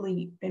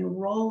actually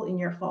enroll in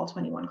your fall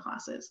 21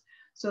 classes.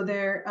 So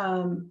there,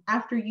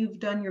 after you've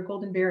done your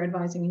Golden Bear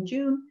Advising in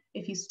June,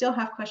 if you still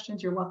have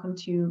questions, you're welcome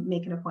to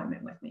make an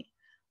appointment with me.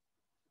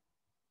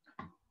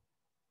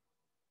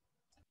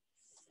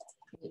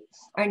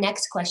 Our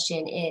next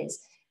question is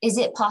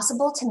it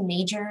possible to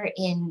major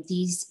in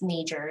these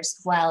majors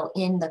while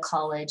in the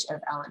College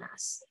of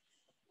LNS?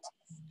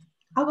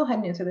 I'll go ahead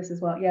and answer this as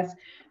well. Yes,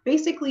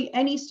 basically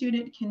any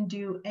student can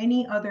do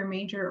any other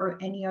major or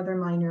any other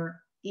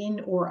minor in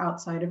or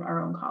outside of our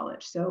own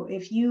college. So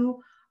if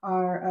you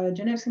are a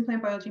genetics and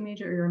plant biology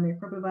major or you're a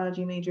microbial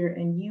biology major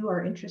and you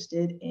are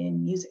interested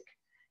in music,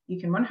 you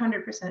can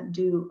 100%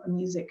 do a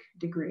music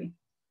degree,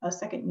 a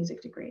second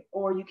music degree,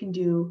 or you can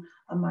do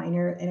a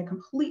minor in a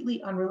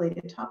completely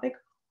unrelated topic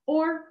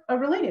or a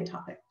related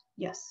topic.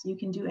 Yes, you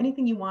can do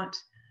anything you want.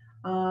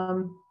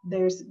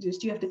 There's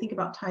just, you have to think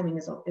about timing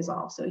is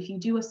all. So if you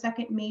do a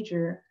second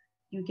major,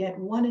 you get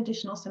one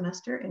additional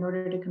semester in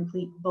order to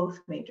complete both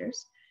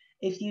majors.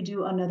 If you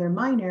do another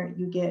minor,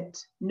 you get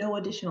no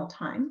additional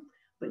time,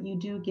 but you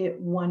do get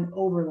one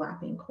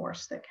overlapping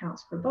course that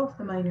counts for both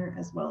the minor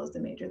as well as the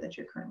major that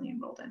you're currently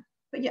enrolled in.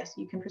 But yes,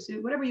 you can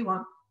pursue whatever you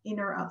want in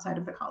or outside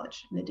of the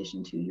college in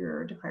addition to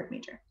your declared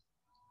major.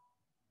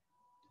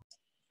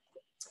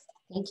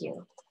 Thank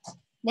you.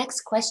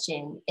 Next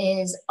question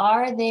is,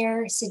 are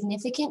there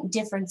significant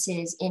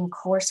differences in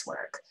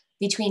coursework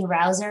between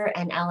Rausser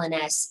and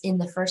LNS in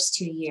the first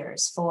 2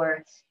 years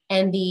for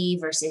MB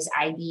versus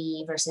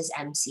IB versus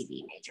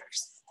MCB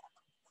majors?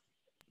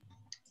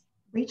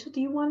 Rachel,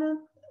 do you want to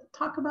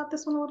talk about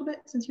this one a little bit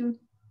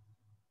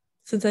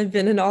since I've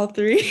been in all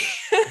three?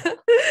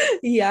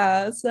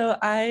 Yeah, so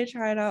I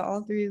tried out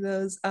all three of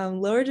those.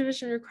 Lower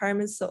division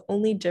requirements, the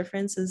only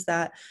difference is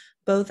that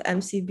both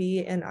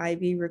MCB and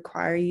IB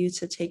require you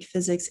to take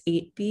Physics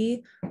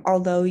 8B,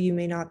 although you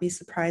may not be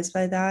surprised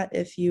by that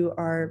if you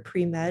are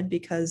pre-med,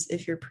 because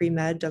if you're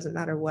pre-med, doesn't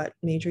matter what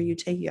major you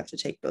have to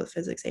take both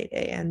Physics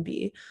 8A and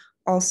B.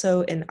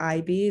 Also in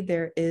IB,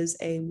 there is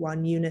a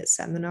 1-unit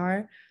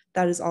seminar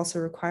that is also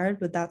required,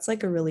 but that's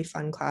like a really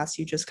fun class.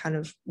 You just kind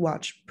of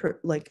watch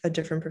like a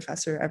different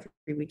professor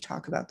every week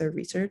talk about their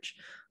research.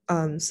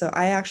 So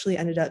I actually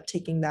ended up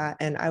taking that,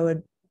 and I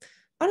would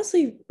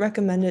honestly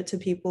recommend it to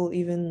people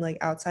even like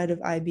outside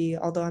of IB,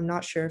 although I'm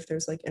not sure if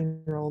there's like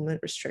enrollment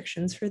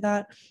restrictions for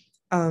that.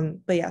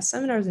 But yeah,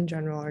 seminars in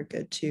general are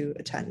good to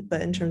attend.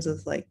 But in terms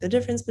of like the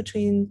difference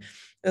between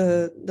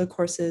the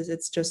courses,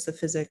 it's just the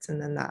physics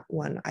and then that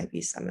one IB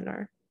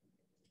seminar.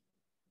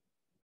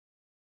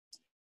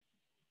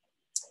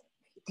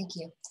 Thank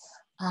you.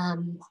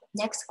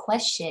 Next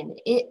question.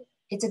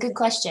 It's a good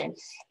question.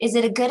 Is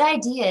it a good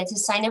idea to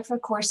sign up for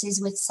courses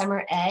with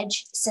Summer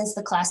Edge since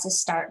the classes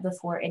start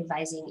before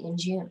advising in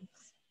June?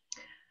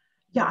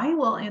 Yeah, I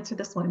will answer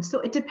this one.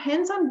 So it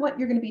depends on what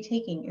you're going to be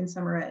taking in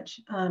Summer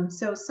Edge.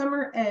 So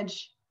Summer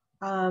Edge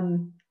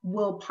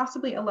will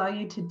possibly allow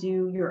you to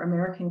do your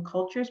American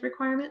Cultures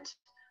requirement,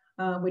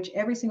 which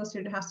every single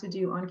student has to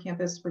do on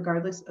campus,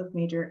 regardless of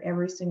major.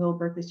 Every single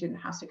Berkeley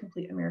student has to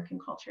complete American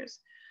Cultures.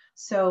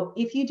 So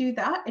if you do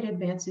that, it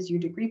advances your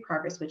degree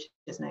progress, which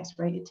is nice,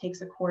 right? It takes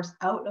a course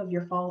out of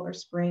your fall or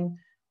spring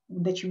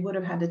that you would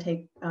have had to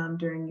take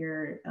during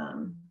your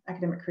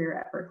academic career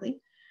at Berkeley.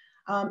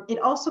 It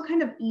also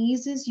kind of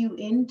eases you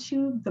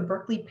into the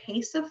Berkeley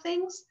pace of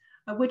things,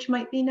 which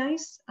might be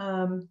nice.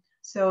 And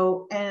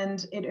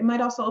it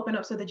might also open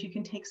up so that you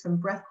can take some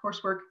breadth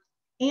coursework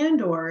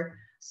and or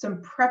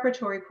some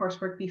preparatory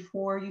coursework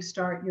before you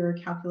start your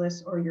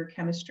calculus or your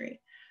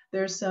chemistry.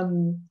 There's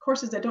some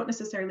courses that don't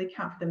necessarily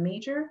count for the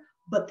major,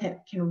 but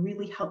that can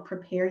really help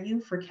prepare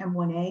you for Chem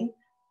 1A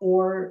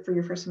or for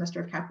your first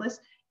semester of Calculus,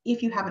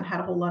 if you haven't had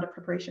a whole lot of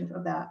preparation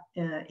of that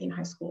in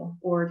high school,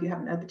 or if you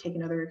haven't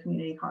taken other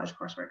community college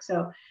coursework.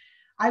 So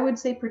I would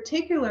say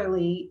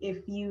particularly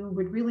if you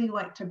would really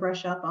like to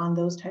brush up on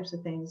those types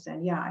of things,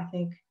 then yeah, I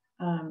think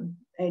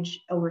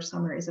Edge over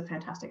summer is a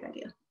fantastic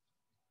idea.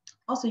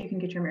 Also, you can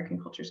get your American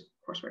Cultures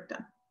coursework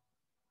done.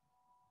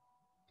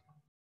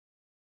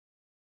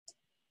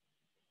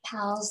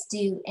 Pals,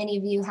 do any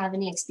of you have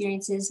any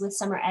experiences with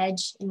Summer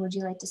Edge, and would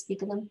you like to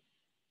speak of them?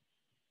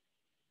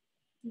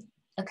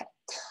 Okay.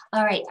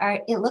 All right.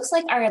 It looks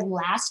like our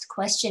last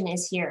question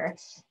is here,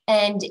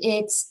 and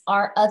it's,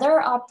 are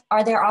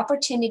there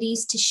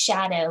opportunities to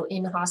shadow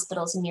in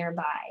hospitals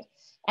nearby?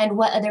 And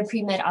what other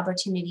pre-med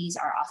opportunities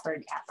are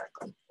offered at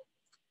Berkeley?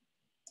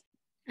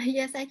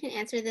 Yes, I can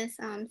answer this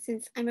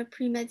since I'm a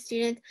pre-med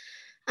student.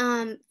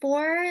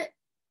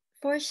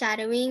 For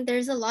shadowing,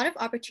 there's a lot of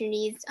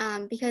opportunities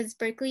because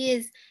Berkeley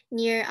is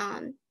near,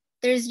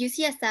 there's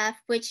UCSF,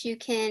 which you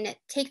can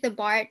take the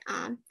BART,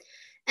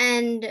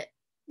 and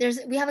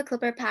we have a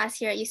Clipper pass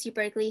here at UC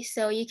Berkeley,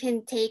 so you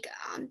can take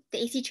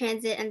the AC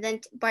Transit and then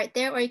BART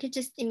there, or you could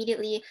just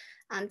immediately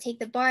take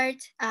the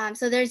BART.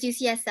 So there's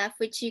UCSF,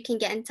 which you can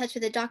get in touch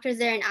with the doctors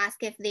there and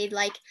ask if they'd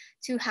like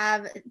to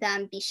have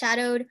them be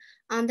shadowed.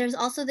 There's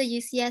also the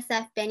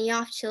UCSF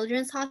Benioff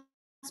Children's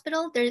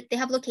Hospital. They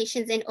have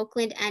locations in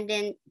Oakland and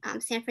in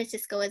San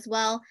Francisco as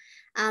well.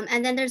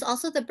 And then there's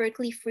also the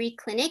Berkeley Free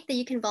Clinic that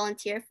you can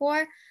volunteer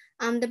for.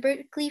 The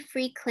Berkeley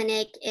Free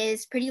Clinic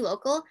is pretty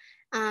local.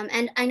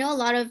 And I know a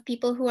lot of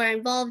people who are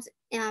involved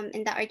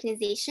in that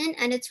organization,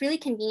 and it's really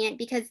convenient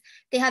because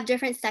they have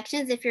different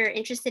sections if you're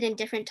interested in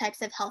different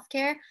types of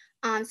healthcare.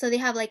 So they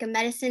have like a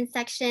medicine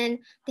section,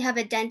 they have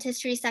a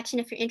dentistry section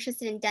if you're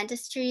interested in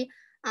dentistry,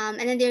 and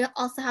then they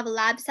also have a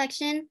lab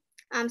section.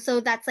 So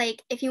that's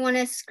like if you want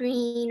to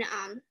screen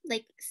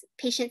like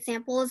patient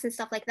samples and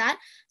stuff like that.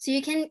 So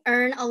you can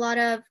earn a lot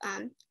of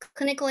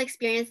clinical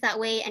experience that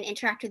way and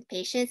interact with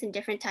patients in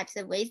different types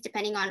of ways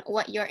depending on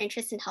what your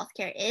interest in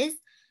healthcare is.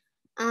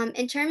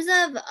 In terms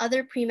of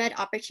other pre-med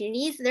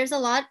opportunities, there's a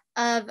lot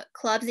of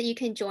clubs that you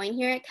can join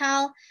here at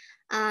Cal.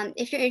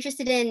 If you're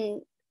interested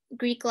in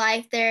Greek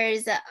life,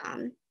 there's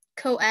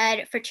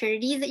co-ed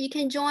fraternities that you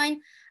can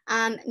join,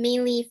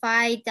 mainly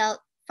Phi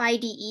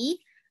DE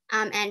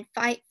and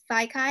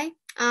Phi Chi.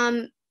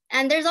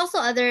 And there's also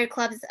other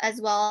clubs as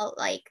well,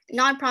 like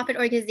nonprofit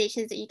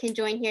organizations that you can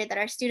join here that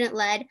are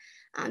student-led.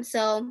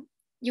 So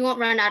you won't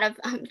run out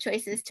of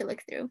choices to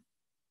look through.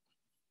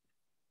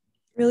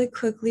 Really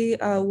quickly,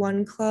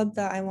 one club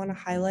that I want to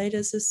highlight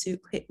is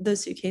the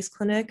Suitcase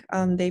Clinic.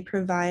 They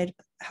provide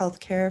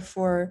healthcare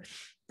for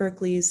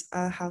Berkeley's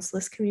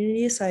houseless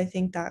community. So I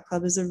think that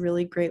club is a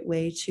really great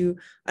way to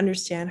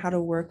understand how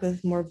to work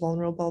with more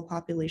vulnerable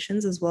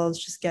populations, as well as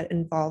just get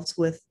involved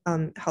with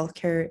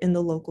healthcare in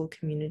the local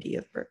community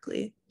of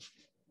Berkeley.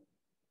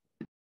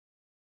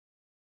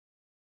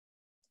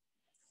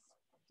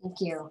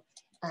 Thank you.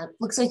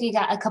 Looks like we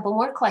got a couple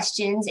more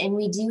questions, and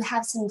we do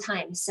have some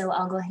time, so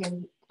I'll go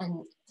ahead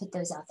and put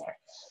those out there.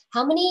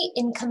 How many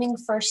incoming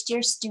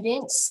first-year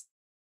students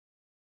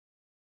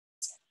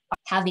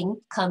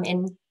having come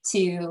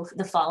into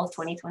the fall of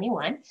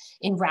 2021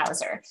 in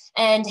Rausser,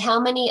 and how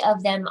many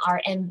of them are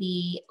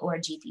MB or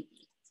GPB?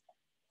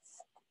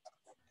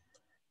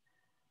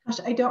 Gosh,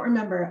 I don't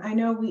remember. I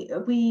know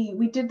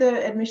we did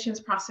the admissions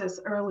process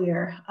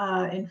earlier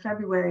in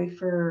February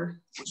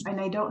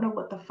and I don't know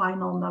what the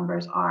final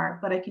numbers are,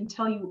 but I can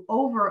tell you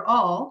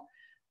overall,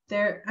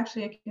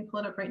 actually I can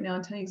pull it up right now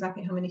and tell you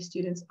exactly how many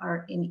students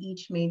are in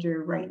each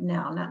major right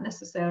now, not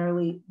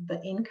necessarily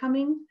the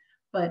incoming,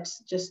 but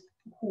just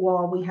who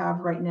all we have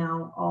right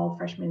now, all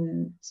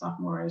freshmen,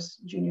 sophomores,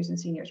 juniors, and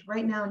seniors.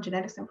 Right now in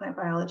genetics and plant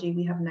biology,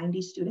 we have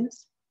 90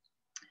 students.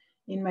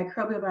 In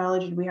microbial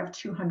biology, we have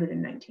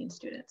 219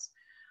 students.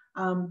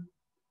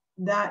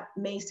 That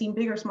may seem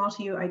big or small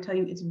to you. I tell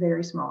you, it's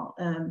very small.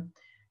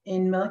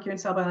 In molecular and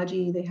cell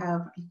biology, they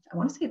have, I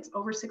want to say it's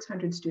over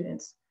 600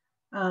 students.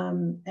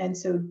 And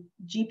so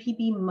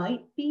GPB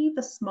might be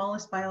the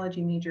smallest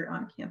biology major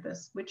on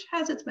campus, which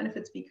has its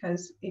benefits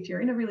because if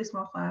you're in a really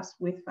small class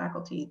with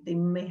faculty, they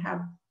may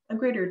have a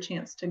greater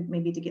chance to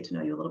get to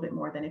know you a little bit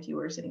more than if you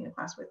were sitting in a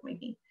class with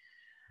maybe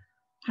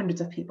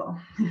hundreds of people.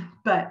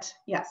 But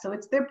yeah, so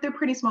they're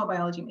pretty small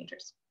biology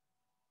majors.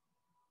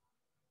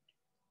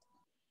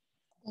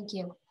 Thank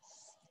you.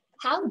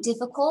 How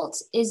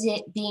difficult is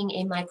it being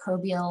a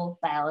microbial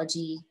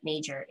biology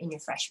major in your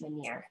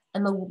freshman year?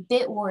 I'm a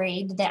bit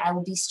worried that I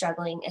will be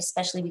struggling,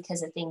 especially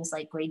because of things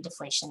like grade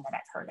deflation that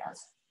I've heard of.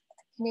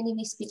 Can any of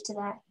you speak to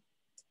that?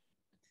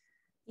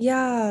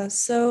 Yeah,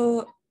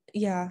 so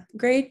yeah,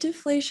 grade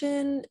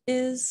deflation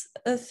is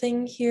a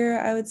thing here,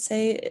 I would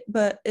say,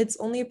 but it's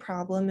only a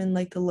problem in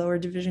like the lower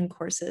division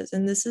courses.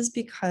 And this is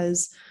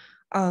because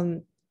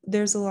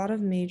there's a lot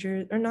of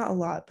majors, or not a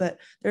lot, but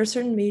there are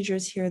certain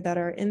majors here that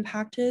are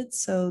impacted.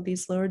 So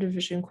these lower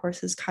division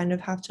courses kind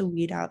of have to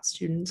weed out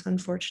students,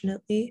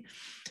 unfortunately.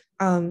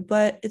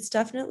 But it's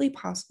definitely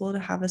possible to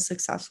have a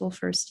successful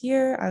first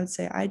year. I would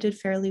say I did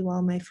fairly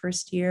well my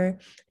first year,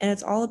 and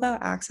it's all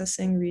about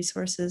accessing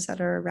resources that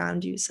are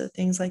around you. So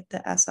things like the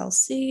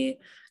SLC,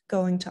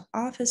 going to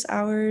office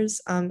hours,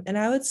 and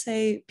I would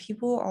say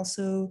people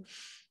also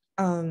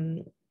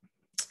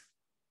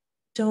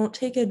don't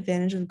take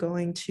advantage of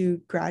going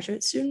to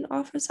graduate student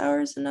office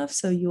hours enough.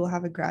 So you will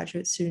have a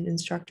graduate student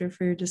instructor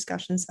for your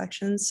discussion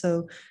sections.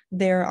 So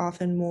they're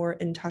often more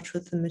in touch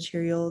with the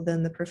material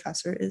than the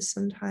professor is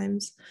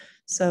sometimes.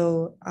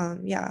 So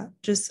yeah,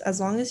 just as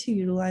long as you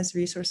utilize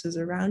resources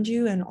around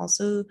you, and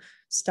also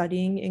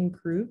studying in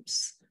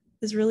groups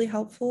is really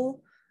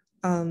helpful,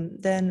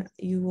 then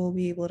you will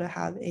be able to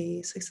have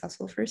a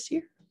successful first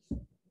year.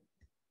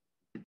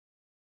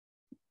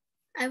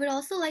 I would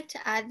also like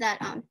to add that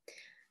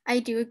I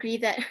do agree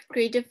that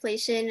grade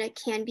deflation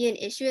can be an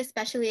issue,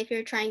 especially if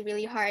you're trying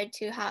really hard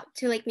to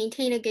like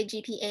maintain a good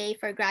GPA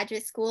for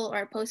graduate school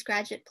or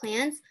postgraduate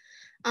plans.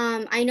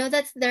 I know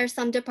that there are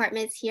some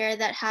departments here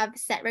that have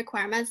set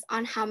requirements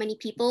on how many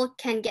people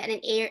can get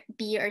an A,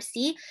 B, or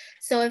C.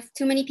 So if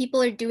too many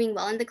people are doing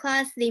well in the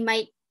class, they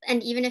might,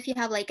 and even if you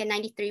have like a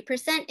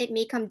 93%, it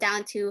may come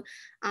down to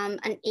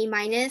an A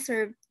minus,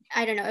 or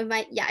I don't know, it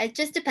might, yeah, it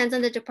just depends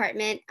on the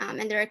department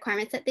and the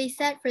requirements that they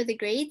set for the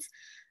grades.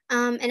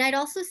 And I'd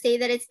also say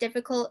that it's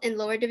difficult in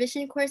lower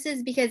division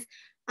courses because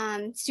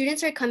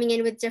students are coming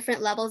in with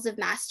different levels of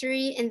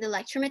mastery in the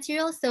lecture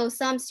material. So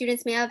some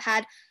students may have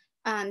had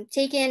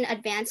taken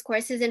advanced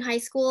courses in high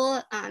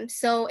school.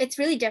 So it's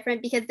really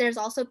different because there's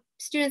also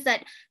students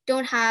that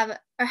don't have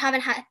or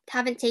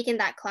haven't taken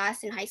that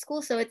class in high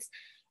school. So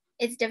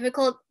it's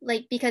difficult,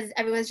 like, because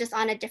everyone's just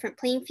on a different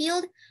playing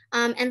field.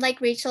 And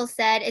like Rachel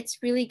said, it's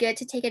really good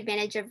to take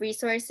advantage of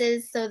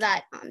resources so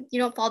that you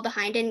don't fall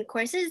behind in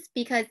courses,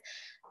 because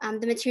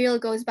the material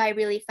goes by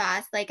really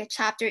fast, like a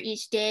chapter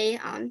each day.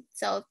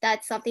 So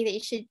that's something that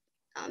you should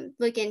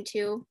look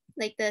into,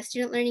 like the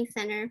Student Learning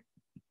Center.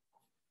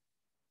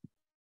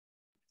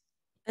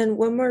 And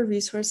one more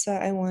resource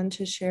that I wanted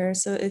to share.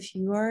 So if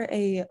you are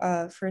a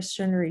first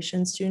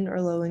generation student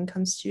or low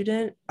income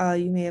student,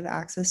 you may have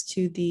access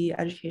to the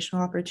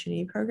Educational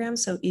Opportunity Program,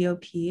 so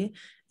EOP,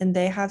 and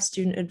they have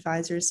student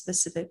advisors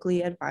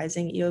specifically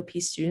advising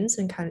EOP students,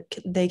 and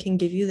they can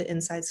give you the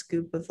inside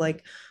scoop of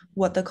like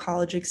what the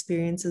college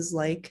experience is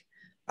like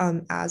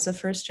as a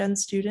first gen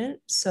student.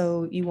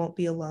 So you won't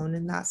be alone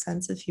in that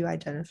sense if you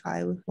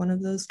identify with one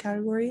of those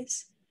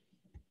categories.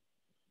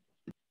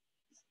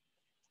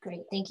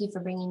 Great, thank you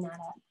for bringing that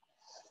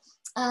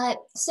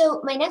up.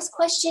 So my next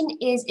question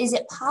is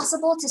it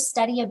possible to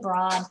study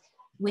abroad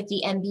with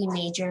the MB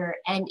major?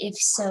 And if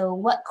so,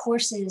 what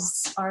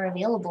courses are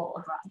available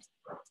abroad?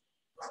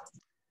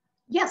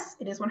 Yes,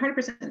 it is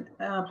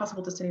 100%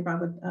 possible to study abroad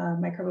with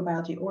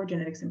microbiology or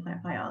genetics and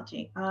plant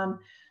biology.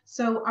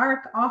 So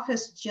our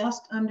office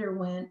just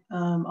underwent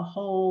a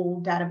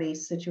whole database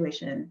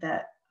situation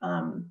that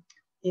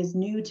is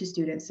new to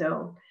students.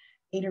 So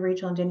Ada,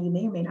 Rachel, and Jenny, you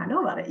may or may not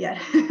know about it yet.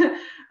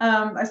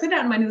 I sent it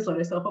out in my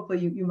newsletter, so hopefully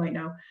you might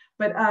know.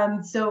 But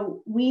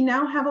so we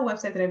now have a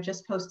website that I've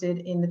just posted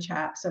in the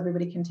chat, so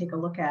everybody can take a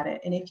look at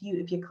it. And if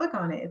you click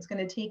on it, it's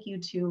going to take you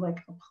to like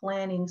a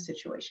planning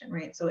situation,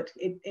 right? So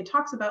it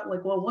talks about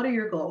like, well, what are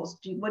your goals?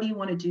 What do you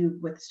want to do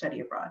with study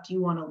abroad? Do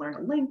you want to learn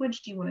a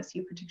language? Do you want to see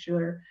a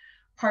particular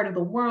part of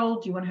the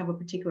world? Do you want to have a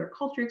particular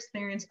culture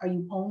experience? Are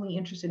you only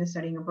interested in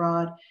studying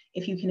abroad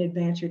if you can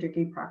advance your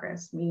degree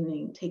progress,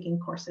 meaning taking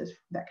courses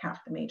that count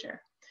for the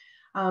major?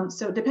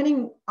 So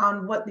depending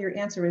on what your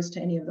answer is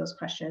to any of those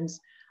questions,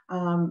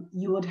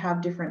 you would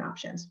have different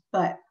options.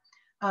 But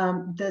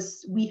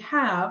we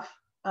have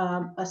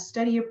a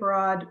study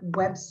abroad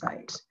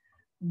website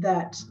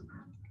that,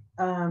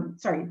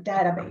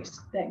 database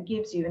that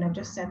gives you, and I've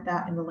just sent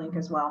that in the link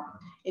as well.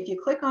 If you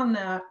click on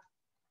that,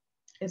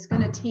 it's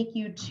going to take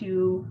you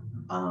to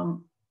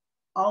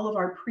all of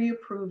our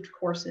pre-approved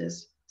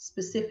courses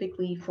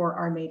specifically for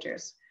our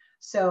majors.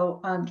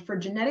 So for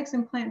genetics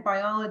and plant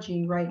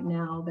biology right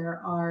now,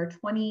 there are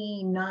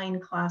 29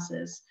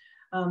 classes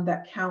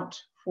that count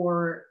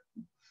for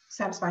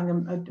satisfying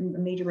a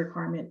major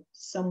requirement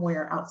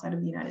somewhere outside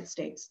of the United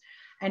States.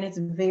 And it's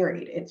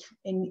varied. It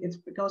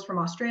goes from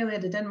Australia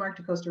to Denmark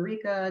to Costa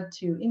Rica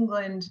to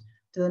England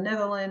to the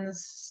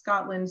Netherlands,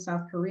 Scotland,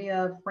 South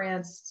Korea,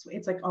 France.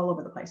 It's like all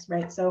over the place,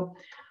 right? So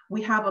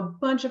we have a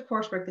bunch of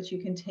coursework that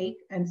you can take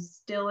and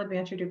still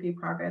advance your degree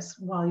progress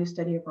while you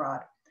study abroad.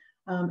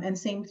 And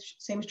same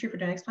is true for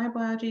genetics, plant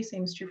biology,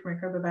 same is true for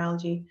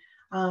microbiology.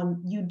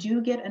 You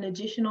do get an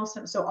additional,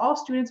 so all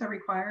students are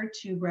required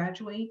to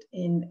graduate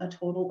in a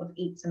total of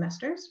 8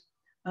 semesters.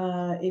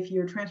 If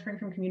you're transferring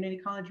from community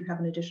college, you have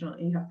an additional,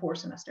 you have 4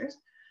 semesters.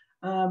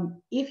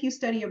 If you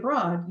study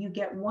abroad, you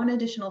get 1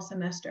 additional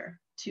semester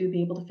to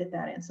be able to fit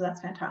that in. So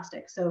that's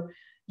fantastic. So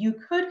you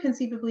could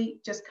conceivably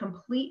just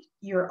complete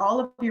all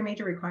of your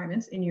major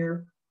requirements in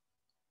your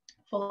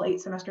full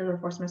 8 semesters or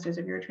 4 semesters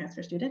if you're a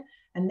transfer student,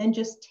 and then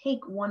just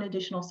take 1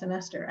 additional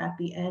semester at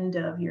the end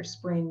of your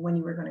spring when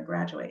you were going to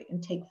graduate,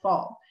 and take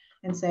fall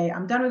and say,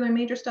 I'm done with my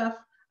major stuff.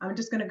 I'm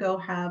just going to go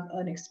have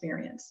an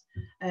experience.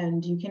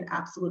 And you can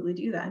absolutely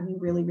do that. And we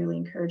really, really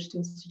encourage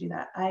students to do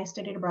that. I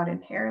studied abroad in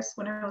Paris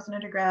when I was an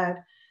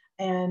undergrad.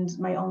 And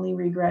my only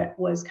regret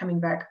was coming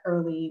back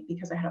early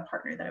because I had a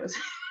partner that I was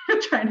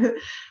trying to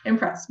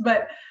impress.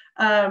 But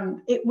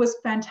it was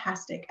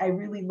fantastic. I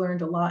really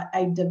learned a lot.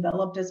 I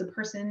developed as a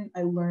person.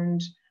 I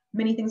learned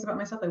many things about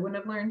myself I wouldn't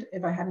have learned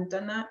if I hadn't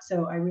done that.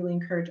 So I really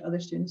encourage other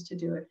students to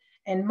do it.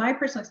 And my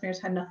personal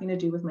experience had nothing to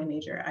do with my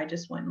major. I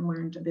just went and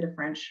learned a bit of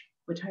French,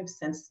 which I've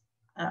since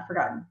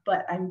forgotten,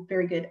 but I'm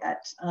very good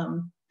at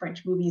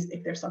French movies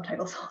if there's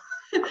subtitles.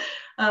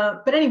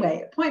 But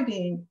anyway, point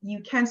being,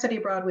 you can study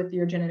abroad with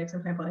your genetics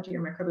and plant biology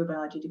or microbial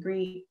biology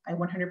degree. I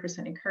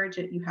 100% encourage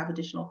it. You have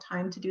additional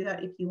time to do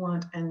that if you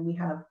want. And we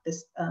have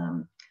this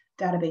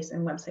database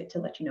and website to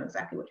let you know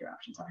exactly what your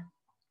options are.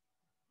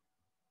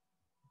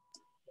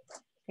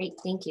 Great,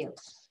 thank you.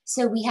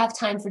 So we have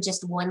time for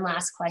just one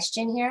last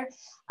question here.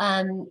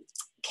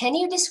 Can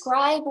you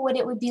describe what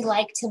it would be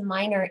like to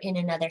minor in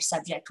another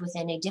subject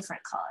within a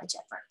different college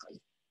at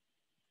Berkeley?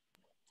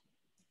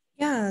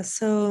 Yeah,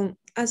 so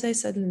as I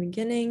said in the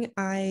beginning,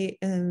 I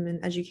am an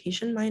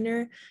education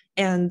minor,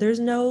 and there's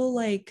no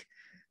like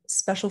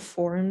special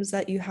forms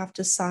that you have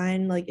to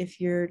sign. Like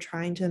if you're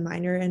trying to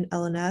minor in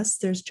LNS,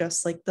 there's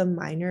just like the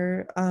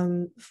minor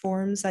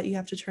forms that you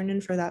have to turn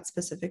in for that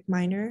specific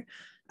minor,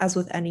 as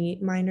with any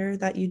minor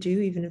that you do,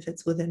 even if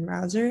it's within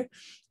Rausser.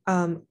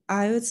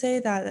 I would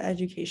say that the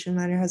education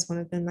minor has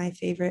been my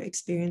favorite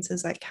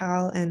experiences at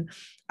Cal, and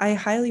I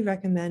highly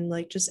recommend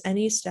like just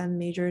any STEM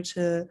major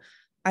to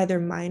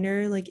either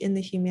minor like in the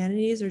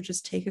humanities or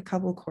just take a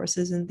couple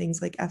courses in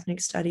things like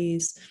ethnic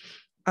studies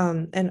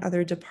and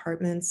other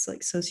departments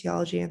like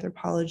sociology,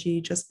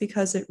 anthropology, just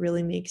because it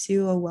really makes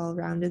you a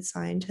well-rounded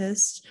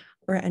scientist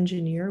or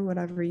engineer,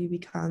 whatever you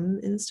become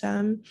in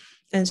STEM.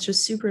 And it's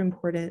just super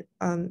important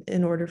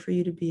in order for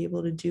you to be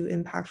able to do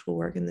impactful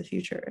work in the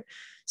future.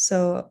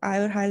 So I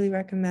would highly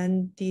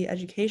recommend the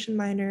education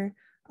minor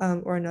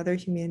or another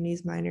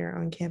humanities minor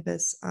on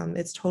campus.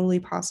 It's totally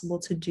possible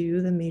to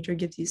do. The major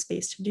gives you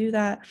space to do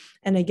that.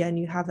 And again,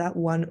 you have that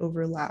one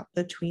overlap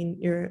between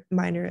your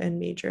minor and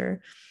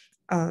major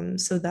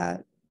so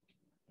that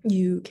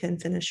you can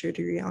finish your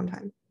degree on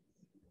time.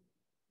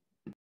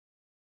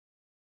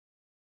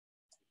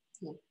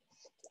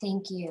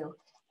 Thank you.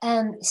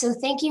 So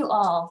thank you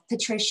all,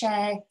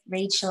 Patricia,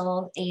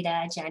 Rachel,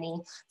 Ada, Jenny,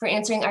 for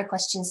answering our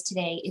questions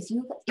today.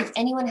 If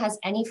anyone has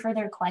any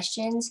further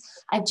questions,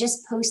 I've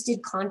just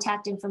posted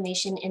contact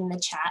information in the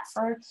chat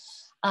for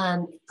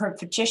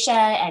Patricia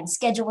and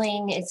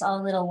scheduling. It's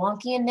all a little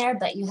wonky in there,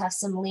 but you have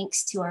some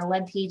links to our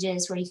web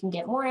pages where you can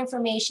get more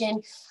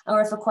information,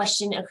 or if a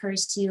question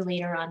occurs to you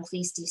later on,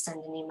 please do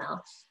send an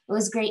email. It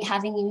was great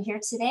having you here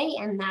today,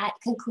 and that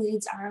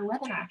concludes our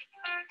webinar.